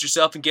you could go out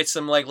yourself and get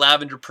some like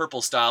lavender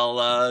purple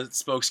style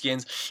spoke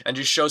skins and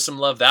just show some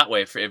love that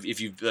way. If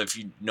you've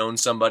known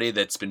somebody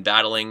that's been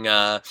battling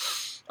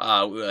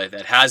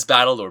that has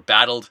battled or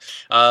battled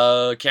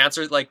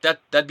cancer, like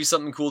that'd be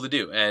something cool to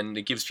do, and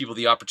it gives people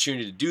the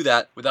opportunity to do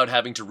that without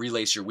having to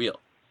relace your wheel.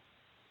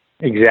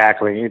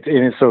 Exactly.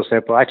 It's so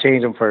simple. I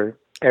change them for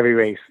every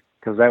race,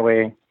 because that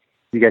way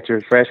you got your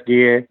fresh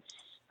gear.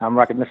 I'm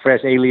rocking the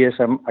fresh Alias.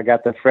 I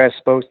got the fresh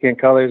spokeskin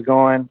colors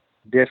going,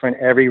 different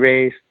every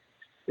race.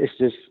 It's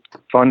just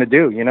fun to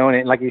do,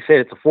 and like you said,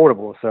 it's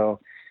affordable. So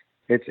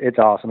it's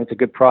awesome. It's a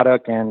good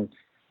product, and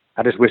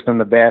I just wish them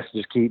the best.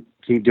 Just keep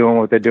doing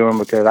what they're doing,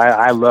 because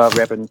I love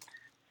repping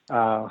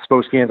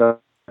spokeskins,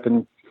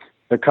 repping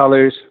the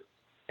colors,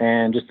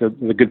 and just the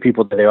good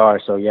people that they are.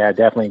 So yeah,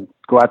 definitely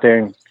go out there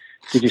and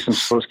get you some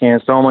SPO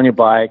skins, throw them on your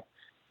bike.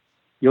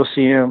 You'll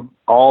see them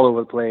all over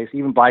the place.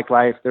 Even Bike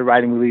Life, they're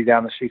riding wheelies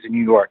down the streets of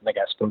New York and they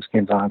got SPO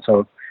skins on.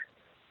 So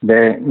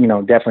they're,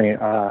 definitely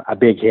a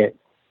big hit.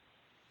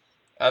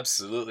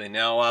 Absolutely.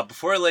 Now,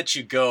 before I let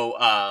you go,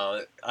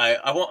 I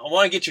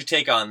want to get your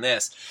take on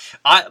this.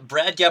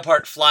 Brad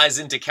Gebhardt flies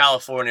into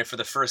California for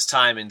the first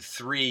time in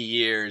 3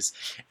 years.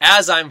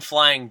 As I'm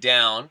flying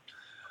down,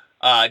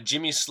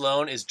 Jimmy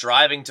Sloan is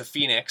driving to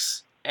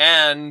Phoenix,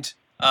 and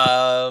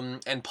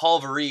Paul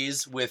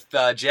Varize with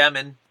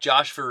Jammin,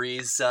 Josh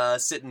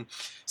Varize,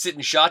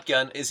 sitting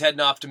shotgun, is heading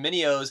off to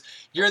Minneo's.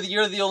 You're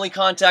the only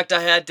contact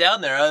I had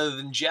down there other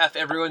than Jeff.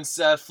 Everyone's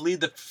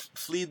fled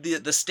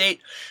the state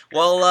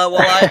while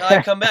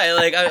I come back.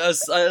 Like I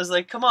was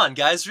like, come on,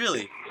 guys,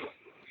 really?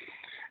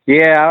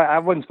 Yeah, I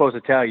wasn't supposed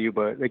to tell you,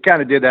 but they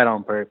kind of did that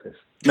on purpose.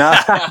 No,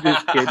 I'm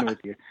just kidding with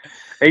you.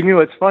 Hey,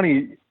 it's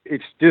funny.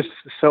 It's just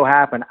so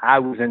happened I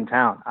was in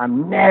town.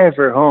 I'm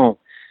never home.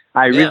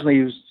 I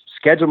originally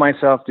scheduled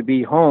myself to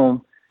be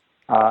home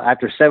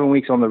after 7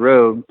 weeks on the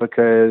road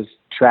because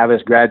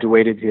Travis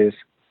graduated his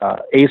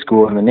A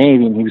school in the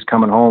Navy, and he was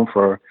coming home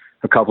for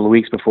a couple of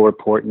weeks before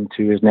reporting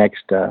to his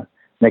next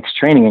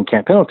training in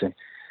Camp Pendleton.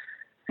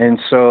 And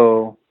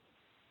so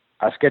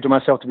I scheduled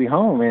myself to be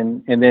home,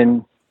 and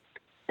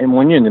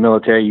when you're in the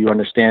military, you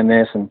understand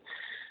this, and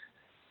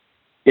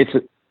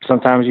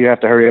sometimes you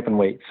have to hurry up and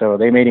wait. So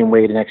they made him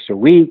wait an extra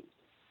week,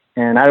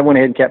 and I went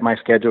ahead and kept my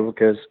schedule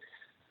because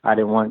I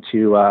didn't want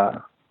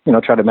to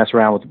try to mess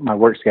around with my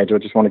work schedule. I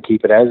just want to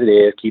keep it as it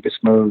is, keep it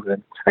smooth.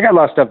 And I got a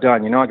lot of stuff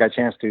done. I got a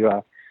chance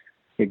to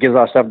get a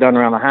lot of stuff done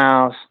around the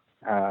house,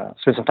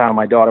 spend some time with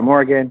my daughter,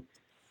 Morgan,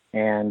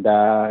 and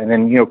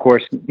then, of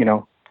course,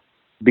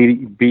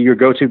 be your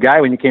go-to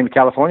guy when you came to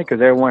California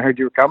because everyone heard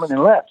you were coming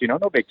and left.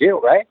 No big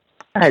deal, right?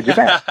 I had your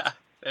back.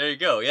 There you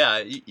go. Yeah,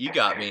 you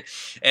got me.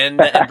 And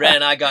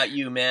Brandon, I got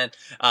you, man.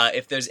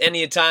 If there's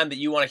any time that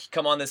you want to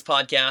come on this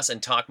podcast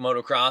and talk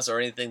motocross or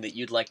anything that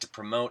you'd like to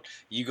promote,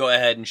 you go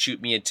ahead and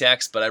shoot me a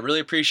text. But I really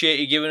appreciate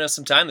you giving us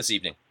some time this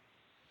evening.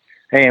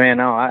 Hey, man,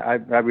 no, I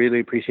really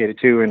appreciate it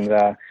too. And,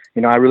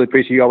 I really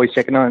appreciate you always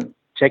checking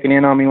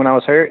in on me when I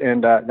was hurt.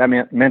 And that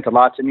meant a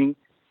lot to me.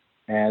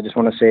 And I just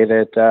want to say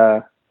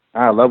that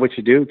I love what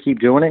you do. Keep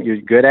doing it. You're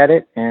good at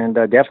it. And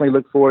definitely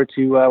look forward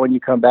to when you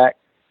come back.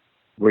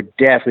 We're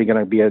definitely going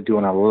to be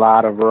doing a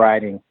lot of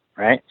riding,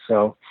 right?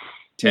 So,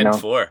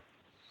 10-4.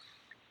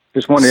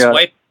 Just wanted to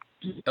swipe.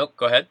 Oh,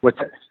 go ahead.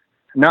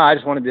 No, I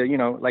just wanted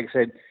to, like I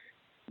said,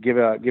 give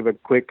a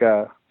quick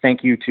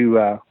thank you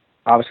to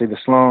obviously the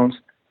Sloans,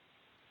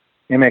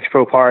 MX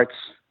Pro Parts,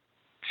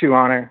 Shoe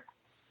Honor,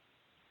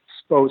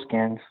 SPO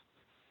Skins,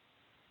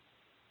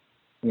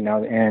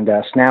 and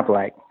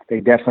Snaplight. They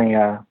definitely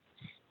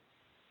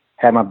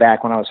had my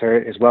back when I was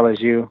hurt, as well as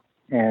you,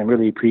 and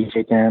really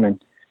appreciate them.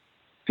 And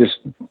just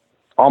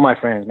all my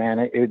friends, man.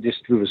 It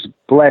was a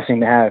blessing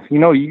to have.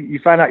 You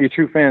find out your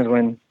true friends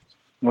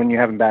when you're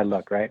having bad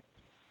luck, right?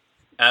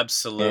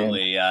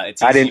 Absolutely.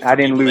 It's I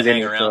didn't lose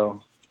any,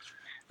 so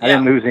I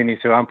didn't lose any,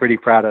 so I'm pretty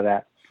proud of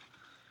that.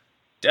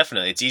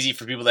 Definitely. It's easy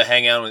for people to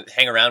hang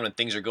around when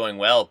things are going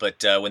well,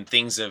 but when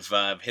things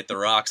have hit the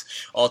rocks,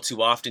 all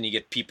too often you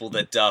get people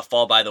that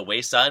fall by the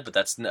wayside, but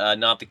that's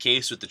not the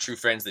case with the true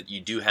friends that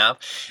you do have,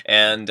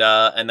 and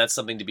that's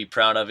something to be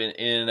proud of in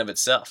and of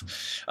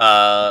itself.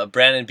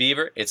 Brandon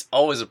Beaver, it's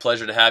always a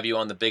pleasure to have you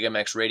on the Big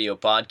MX Radio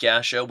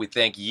podcast show. We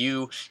thank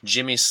you,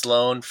 Jimmy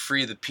Sloan,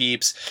 Free the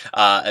Peeps,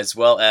 as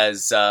well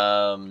as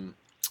the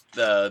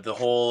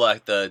whole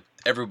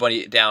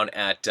everybody down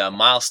at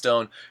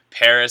Milestone,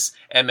 Paris,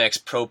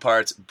 MX Pro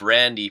Parts,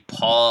 Brandy,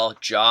 Paul,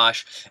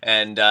 Josh,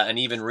 and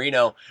even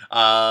Reno.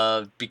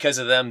 Because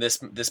of them, this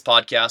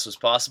podcast was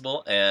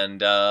possible,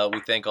 and we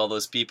thank all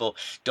those people.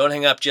 Don't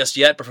hang up just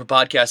yet, but for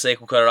podcast sake,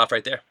 we'll cut it off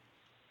right there.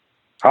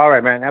 All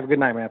right, man. Have a good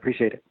night, man. I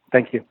appreciate it.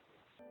 Thank you.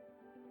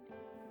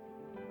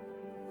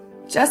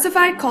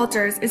 Justified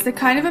Cultures is the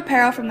kind of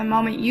apparel from the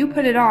moment you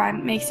put it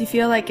on makes you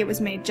feel like it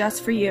was made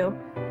just for you.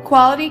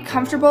 Quality,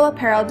 comfortable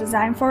apparel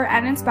designed for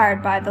and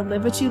inspired by the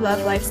Live What You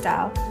Love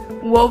lifestyle.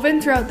 Woven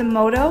throughout the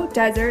moto,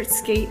 desert,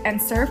 skate,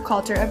 and surf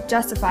culture of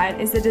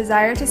Justified is the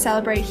desire to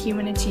celebrate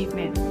human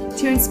achievement,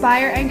 to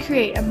inspire and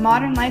create a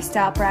modern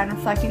lifestyle brand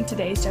reflecting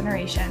today's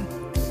generation.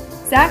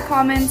 Zach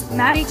Commons,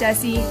 Matty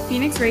Jesse,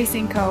 Phoenix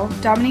Racing Co.,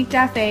 Dominique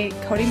Daffé,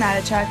 Cody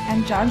Matichuk,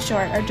 and John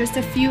Short are just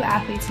a few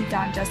athletes who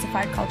don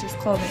Justified Cultures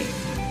clothing.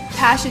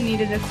 Passion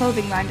needed a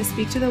clothing line to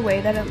speak to the way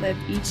that it lived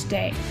each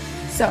day.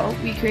 So,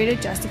 we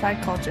created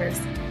Justified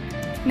Cultures.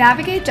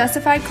 Navigate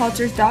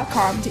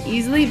justifiedcultures.com to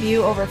easily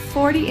view over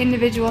 40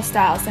 individual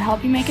styles to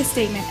help you make a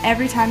statement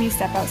every time you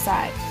step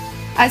outside.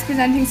 As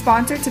presenting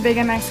sponsor to Big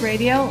MX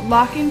Radio,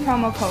 lock in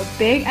promo code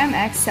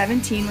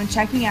BIGMX17 when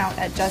checking out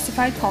at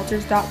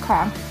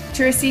justifiedcultures.com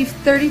to receive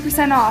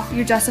 30% off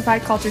your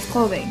Justified Cultures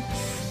clothing.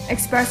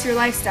 Express your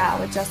lifestyle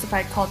with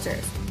Justified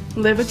Cultures.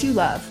 Live what you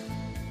love.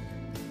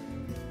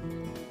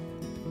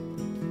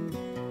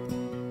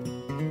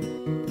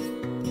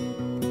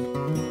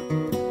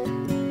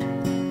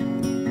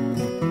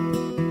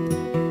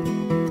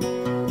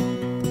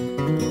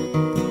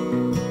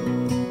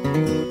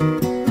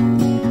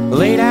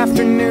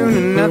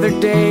 Another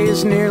day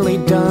is nearly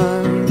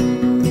done.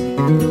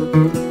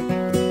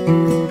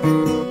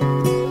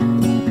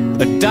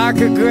 A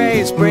darker gray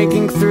is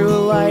breaking through a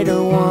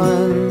lighter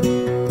one.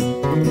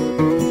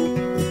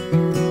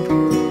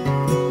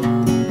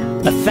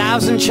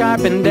 1,000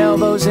 sharpened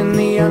elbows in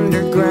the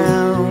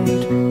underground.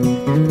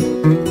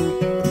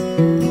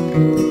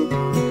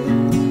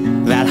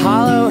 That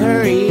hollow,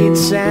 hurried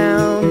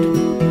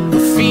sound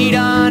of feet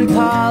on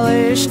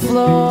polished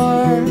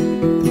floor.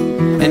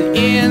 And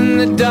in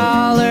the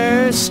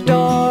dollar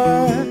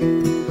store,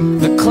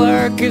 the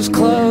clerk is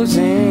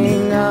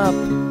closing up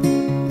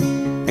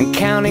and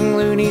counting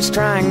loonies,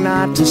 trying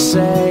not to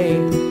say,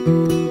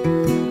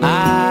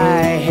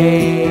 I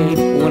hate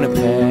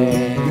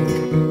Winnipeg.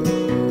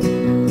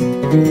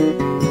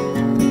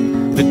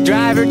 The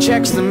driver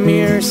checks the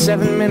mirror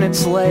 7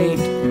 minutes late.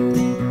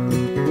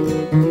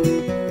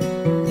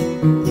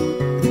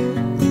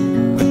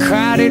 The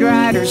crowded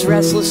rider's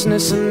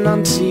restlessness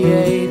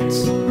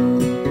enunciates.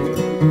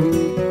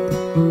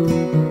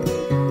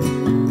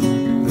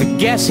 The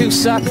guess who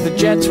sucked, the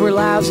Jets were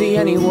lousy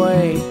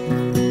anyway.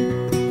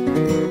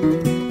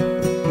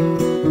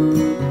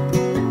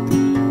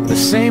 The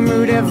same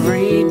route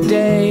every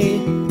day,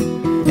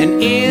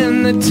 and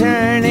in the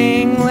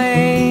turning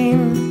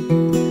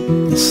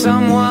lane,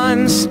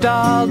 someone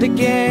stalled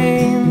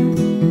again.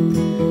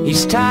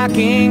 He's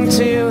talking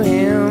to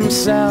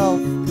himself,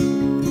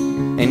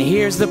 and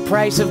hears the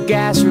price of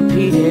gas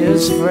repeat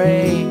his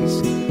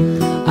phrase,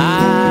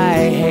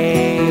 I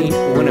hate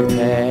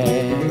Winnipeg.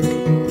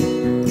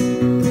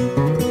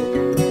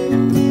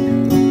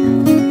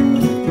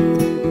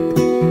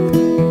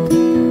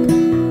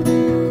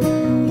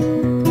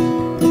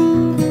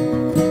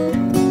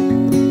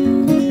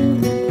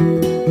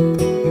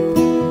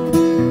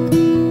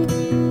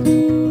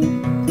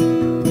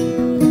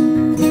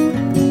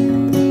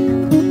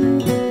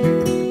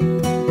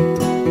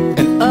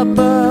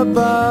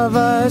 Above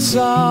us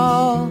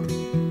all,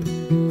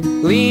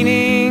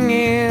 leaning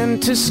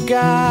into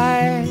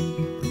sky,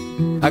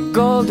 a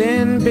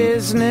golden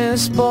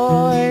business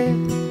boy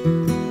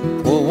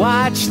will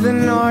watch the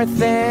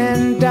north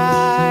end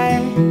die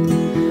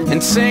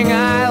and sing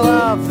I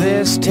love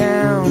this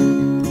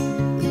town,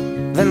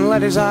 then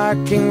let his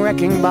arcing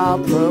wrecking ball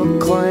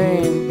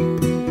proclaim,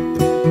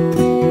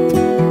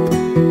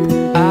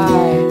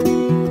 I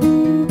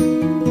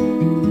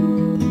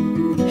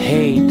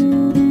hate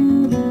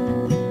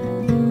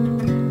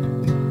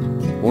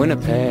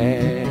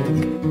Winnipeg.